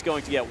it's just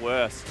going to get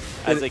worse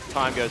as the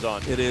time goes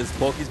on. It is.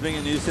 Porky's being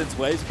a nuisance.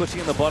 Waves pushing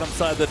in the bottom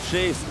side. The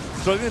Chiefs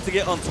struggling to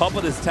get on top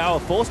of this tower.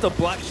 Forced a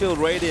Black Shield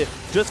raid here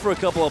just for a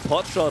couple of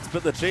pot shots,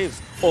 but the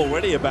Chiefs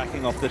already are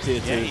backing off the tier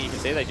 2. Yeah, you can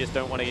see they just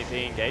don't want to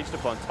be engaged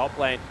upon. Top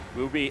lane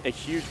will be a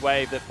huge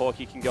wave that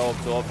Porky can go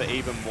absorb for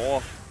even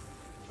more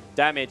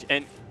damage.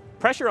 And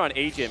pressure on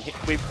Ejim.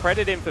 We've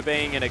credited him for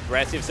being an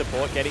aggressive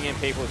support, getting in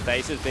people's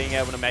faces, being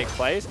able to make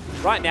plays.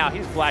 Right now,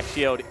 his Black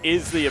Shield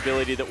is the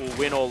ability that will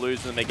win or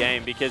lose them a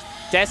game, because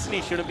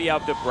Destiny shouldn't be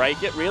able to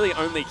break it. Really,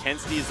 only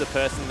Kenzie is the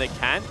person that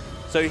can.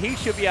 So he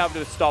should be able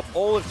to stop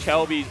all of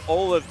Chelby's,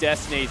 all of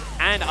Destiny's,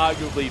 and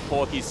arguably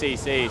Porky's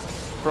CCs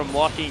from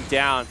locking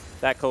down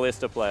that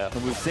Kalista player.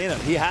 And we've seen it.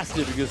 He has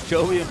to, because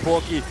Chelby and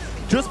Porky,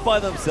 just by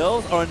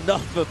themselves, are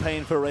enough of a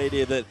pain for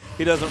Radier that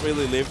he doesn't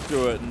really live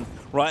through it. And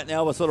right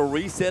now, we're sort of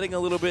resetting a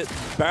little bit.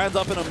 Baron's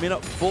up in a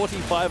minute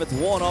 45. It's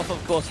worn off,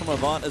 of course, from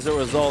Avant as a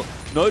result.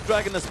 No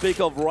dragon to speak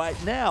of right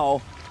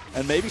now.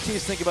 And maybe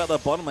Chiefs think about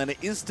that bottom lane. It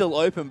is still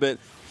open, but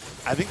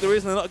I think the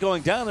reason they're not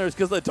going down there is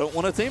because they don't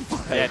want a team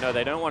fight. Yeah, no,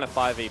 they don't want a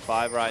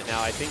 5v5 right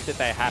now. I think that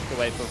they have to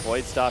wait for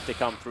Void Staff to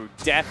come through,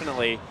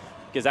 definitely,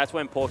 because that's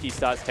when Porky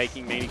starts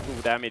taking meaningful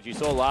damage. You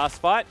saw last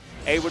fight,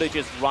 able to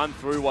just run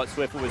through what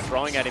Swiffer was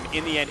throwing at him.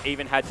 In the end,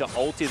 even had to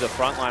ulti the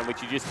front line,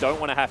 which you just don't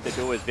want to have to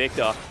do as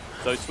Victor.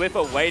 So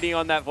Swiffer waiting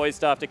on that Void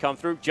Staff to come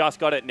through, just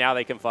got it, now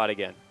they can fight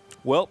again.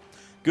 Well,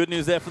 good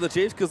news there for the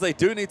Chiefs, because they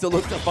do need to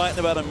look to fight in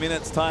about a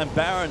minute's time.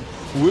 Baron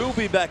will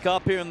be back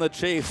up here in the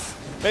Chiefs.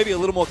 Maybe a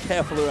little more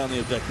careful around the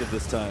objective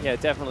this time. Yeah,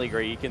 definitely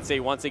agree. You can see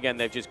once again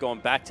they've just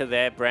gone back to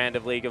their brand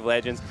of League of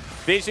Legends.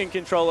 Vision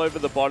control over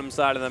the bottom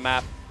side of the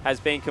map has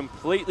been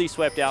completely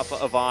swept out for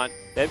Avant.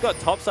 They've got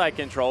topside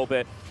control,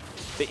 but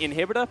the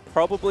inhibitor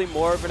probably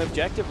more of an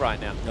objective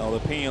right now. No,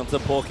 the ping onto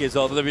Porky as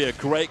well. That'll be a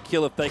great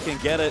kill if they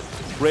can get it.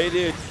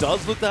 Radier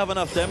does look to have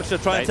enough damage to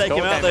try and take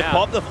him out. They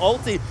popped the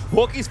ulti.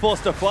 Porky's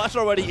forced to flash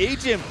already.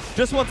 Ejim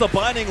just wants a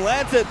Binding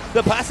Lantern.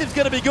 The passive's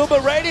going to be good,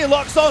 but Radier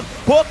locks on.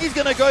 Porky's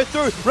going to go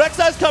through.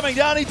 Rek'Sai's coming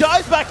down. He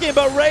dives back in,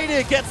 but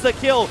Radier gets the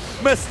kill.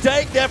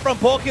 Mistake there from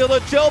Porky, although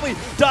Chelby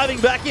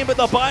diving back in, but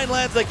the bind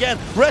lands again.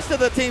 Rest of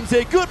the team's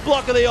here. Good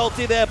block of the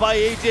ulti there by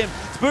Ejim.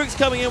 Spook's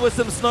coming in with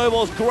some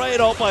snowballs. Great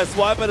ult by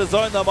Swiper to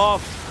zone them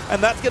off.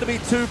 And that's going to be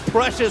 2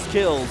 precious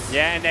kills.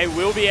 Yeah, and they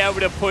will be able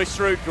to push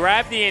through,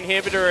 grab the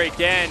inhibitor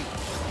again.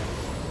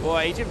 Well,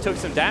 Ejim took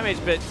some damage,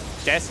 but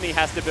Destiny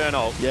has to burn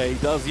ult. Yeah, he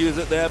does use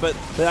it there, but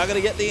they are going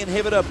to get the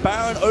inhibitor.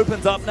 Baron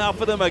opens up now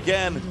for them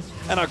again.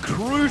 And a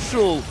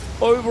crucial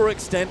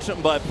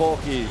overextension by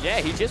Porky. Yeah,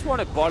 he just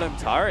wanted bottom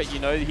turret. You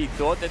know, he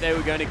thought that they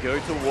were going to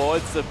go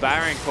towards the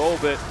Baron call,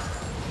 but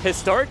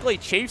historically,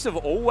 Chiefs have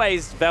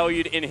always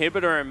valued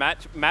inhibitor and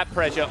map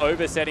pressure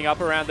over setting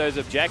up around those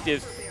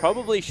objectives.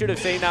 Probably should have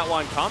seen that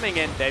one coming,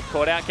 and they've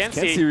caught out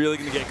Kenzie. Kenzie really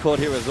going to get caught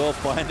here as well.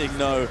 Finding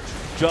no,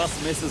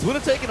 just misses. Would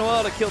have taken a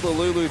while to kill the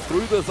Lulu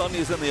through the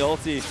Zonyas and the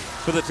ulti,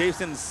 but the Chiefs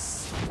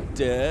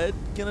instead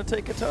going to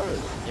take a turret.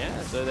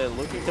 Yeah, so they're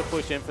looking to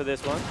push in for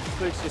this one.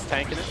 Spook's just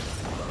tanking it.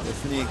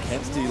 Destiny and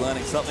Kenzie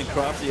lining something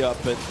crafty up,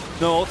 but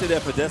no ulti there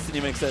for Destiny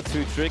makes that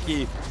too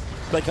tricky.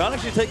 They can't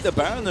actually take the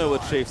Baron though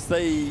with Chiefs.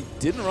 They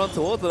didn't run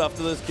towards it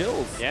after those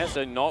kills. Yeah,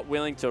 so not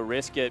willing to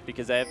risk it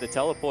because they have the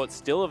teleport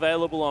still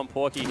available on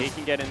Porky. He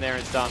can get in there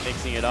and start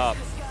mixing it up.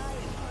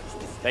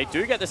 They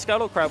do get the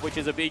Scuttle Crab, which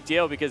is a big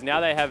deal because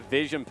now they have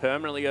vision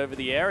permanently over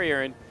the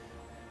area. And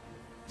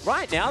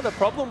right now, the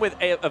problem with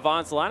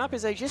Avant's lineup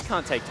is they just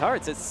can't take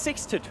turrets. It's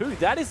 6-2.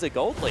 That is the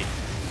gold lead.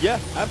 Yeah,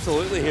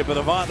 absolutely here. But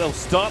Avant, they'll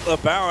start the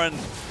Baron.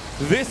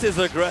 This is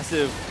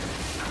aggressive.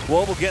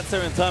 Warble gets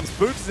there in time.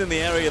 Spooks is in the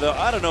area, though.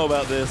 I don't know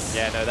about this.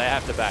 Yeah, no, they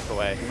have to back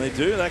away. And they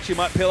do. They actually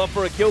might peel up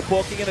for a kill.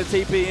 Porky going to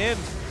TP in.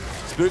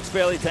 Spooks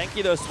fairly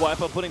tanky, though.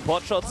 Swiper putting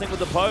pot shots in with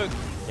the poke.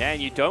 Yeah,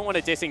 and you don't want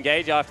to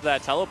disengage after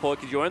that teleport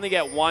because you only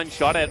get one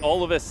shot at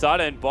all of a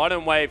sudden.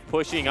 Bottom wave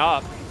pushing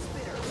up.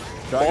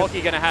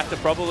 Porky going to have to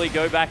probably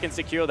go back and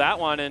secure that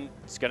one, and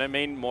it's going to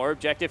mean more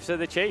objectives to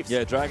the Chiefs.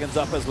 Yeah, Dragon's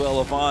up as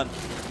well. Avant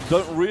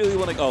don't really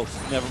want to go.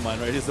 Oh, never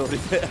mind. Radio's already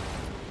there.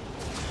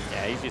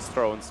 Yeah, he's just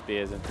throwing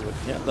spears into it.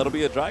 Yeah, that'll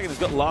be a Dragon. He's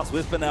got Last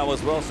Whisper now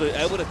as well, so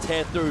able to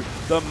tear through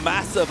the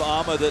massive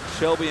armor that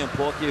Shelby and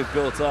Porky have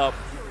built up.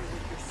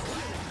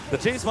 The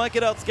Chiefs might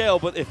get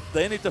outscaled, but if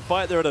they need to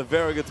fight, they're at a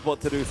very good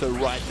spot to do so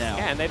right now.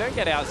 Yeah, and they don't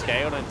get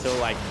outscaled until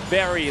like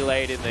very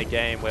late in the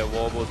game where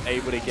Warble's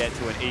able to get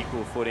to an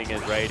equal footing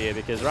as Radier,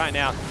 because right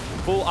now,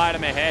 full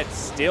item ahead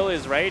still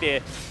is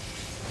Radier.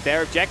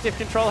 Their objective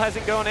control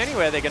hasn't gone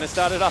anywhere. They're going to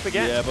start it up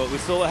again. Yeah, but we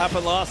saw what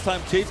happened last time.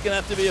 Chiefs going to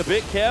have to be a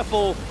bit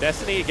careful.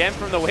 Destiny again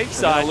from the weak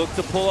side. Look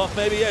to pull off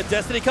maybe. Yeah,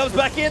 Destiny comes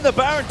back in. The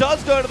Baron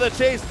does go to the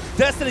Chiefs.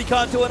 Destiny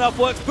can't do enough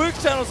work.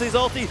 Spooks channels his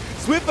ulti.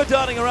 Swiffer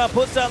darting around,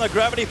 puts down the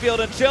gravity field,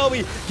 and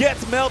Shelby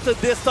gets melted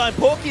this time.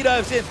 Porky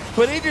dives in,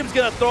 but Idrim's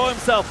going to throw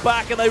himself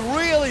back, and they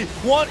really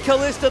want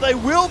Kalista. They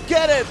will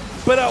get it.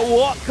 But at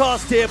what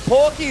cost here?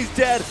 Porky's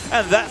dead,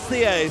 and that's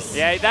the ace.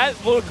 Yeah,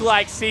 that looked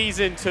like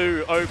Season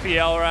 2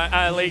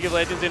 OPL, League of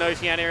Legends in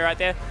Oceanic right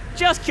there.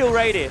 Just kill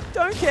Radier.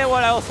 Don't care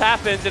what else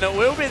happens, and it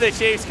will be the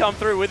Chiefs come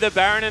through with the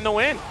Baron and the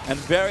win. And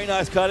very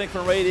nice cutting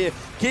from Radier.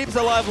 Keeps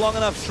alive long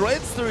enough,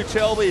 shreds through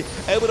Shelby,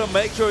 able to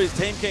make sure his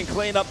team can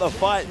clean up the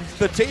fight.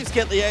 The Chiefs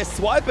get the ace,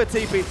 Swiper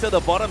TP to the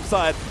bottom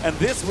side, and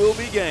this will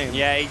be game.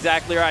 Yeah,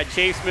 exactly right.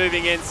 Chiefs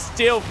moving in,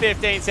 still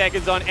 15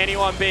 seconds on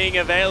anyone being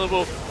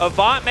available.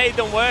 Avant made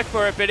them work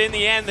for it, but in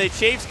the end, the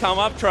Chiefs come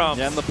up trumps.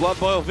 Yeah, and the Blood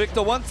Boil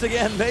Victor once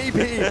again,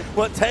 maybe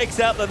what takes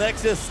out the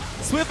Nexus.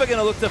 Swiffer going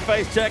to look to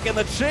face check, and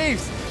the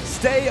Chiefs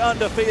stay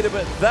undefeated,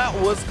 but that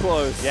was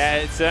close. Yeah,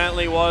 it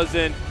certainly was.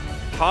 And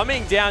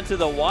coming down to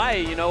the wire,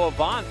 you know,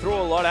 Avant threw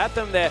a lot at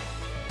them there.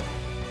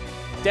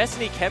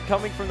 Destiny kept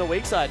coming from the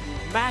weak side.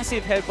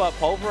 Massive headbutt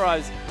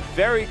pulverized.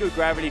 Very good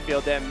gravity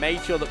field there.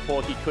 Made sure that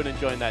Porky couldn't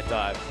join that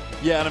dive.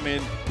 Yeah, and I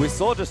mean, we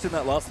saw just in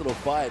that last little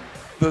fight,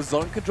 the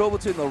zone control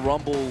between the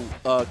Rumble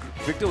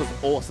Victor was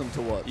awesome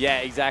to watch. Yeah,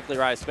 exactly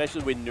right,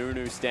 especially with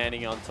Nunu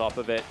standing on top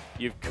of it.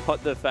 You've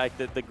got the fact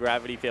that the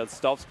gravity field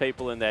stops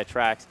people in their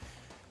tracks.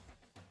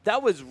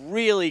 That was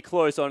really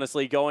close,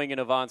 honestly, going in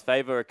Avant's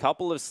favor. A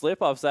couple of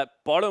slip-ups. That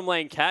bottom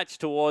lane catch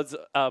towards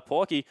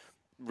Porky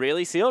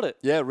really sealed it.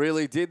 Yeah,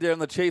 really did there.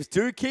 And the Chiefs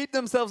do keep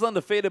themselves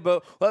undefeated,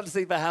 but we'll have to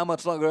see for how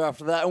much longer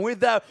after that. And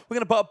with that, we're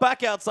going to pop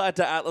back outside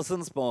to Atlas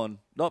and Spawn.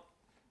 Nope.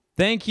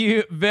 Thank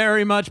you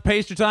very much,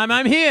 Pastry Time.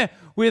 I'm here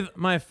with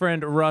my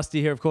friend Rusty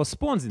here. Of course,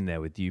 Spawn's in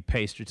there with you,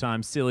 Pastry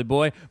Time, silly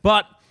boy.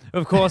 But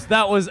of course,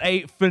 that was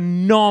a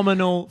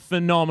phenomenal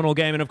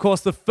game. And of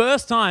course, the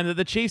first time that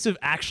the Chiefs have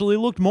actually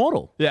looked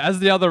mortal. Yeah, as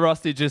the other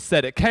Rusty just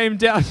said, it came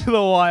down to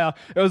the wire.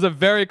 It was a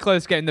very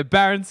close game. The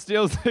Baron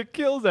steals the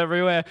kills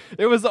everywhere.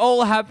 It was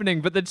all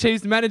happening, but the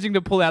Chiefs managing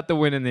to pull out the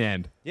win in the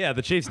end. Yeah,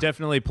 the Chiefs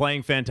definitely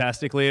playing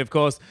fantastically. Of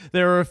course,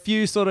 there are a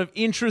few sort of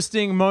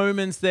interesting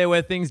moments there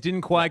where things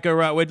didn't quite go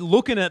right. We're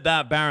looking at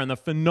that Baron, the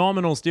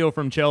phenomenal steal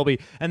from Shelby,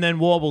 and then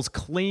Warble's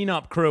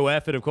clean-up crew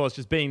effort, of course,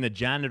 just being the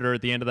janitor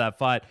at the end of that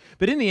fight.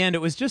 But in the end, it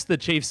was just the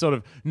Chiefs sort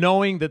of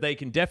knowing that they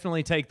can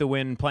definitely take the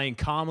win, playing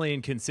calmly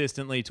and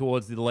consistently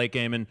towards the late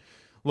game. And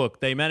look,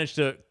 they managed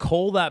to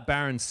call that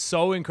Baron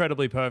so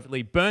incredibly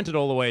perfectly, burnt it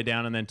all the way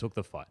down, and then took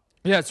the fight.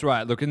 Yeah, that's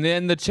right. Look, in the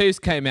end, the Chiefs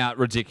came out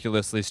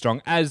ridiculously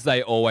strong, as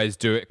they always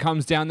do. It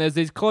comes down, there's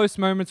these close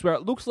moments where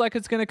it looks like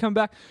it's going to come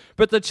back,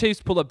 but the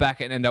Chiefs pull it back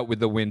and end up with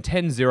the win.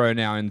 10-0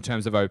 now in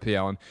terms of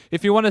OPL. And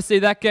if you want to see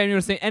that game, you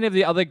want to see any of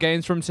the other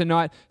games from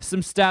tonight, some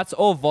stats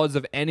or VODs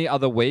of any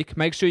other week,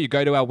 make sure you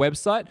go to our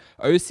website,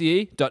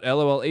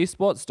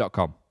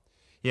 oce.lolesports.com.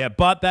 Yeah,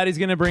 but that is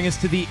going to bring us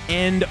to the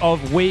end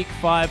of Week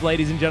 5,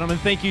 ladies and gentlemen.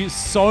 Thank you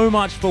so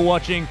much for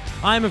watching.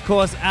 I'm, of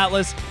course,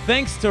 Atlas.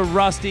 Thanks to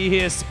Rusty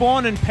here,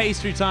 Spawn and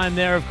Pastry Time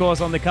there, of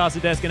course, on the caster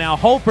desk, and our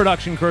whole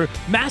production crew.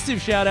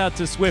 Massive shout-out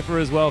to Swiffer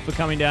as well for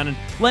coming down and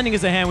lending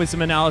us a hand with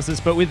some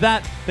analysis. But with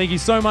that, thank you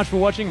so much for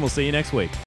watching, and we'll see you next week.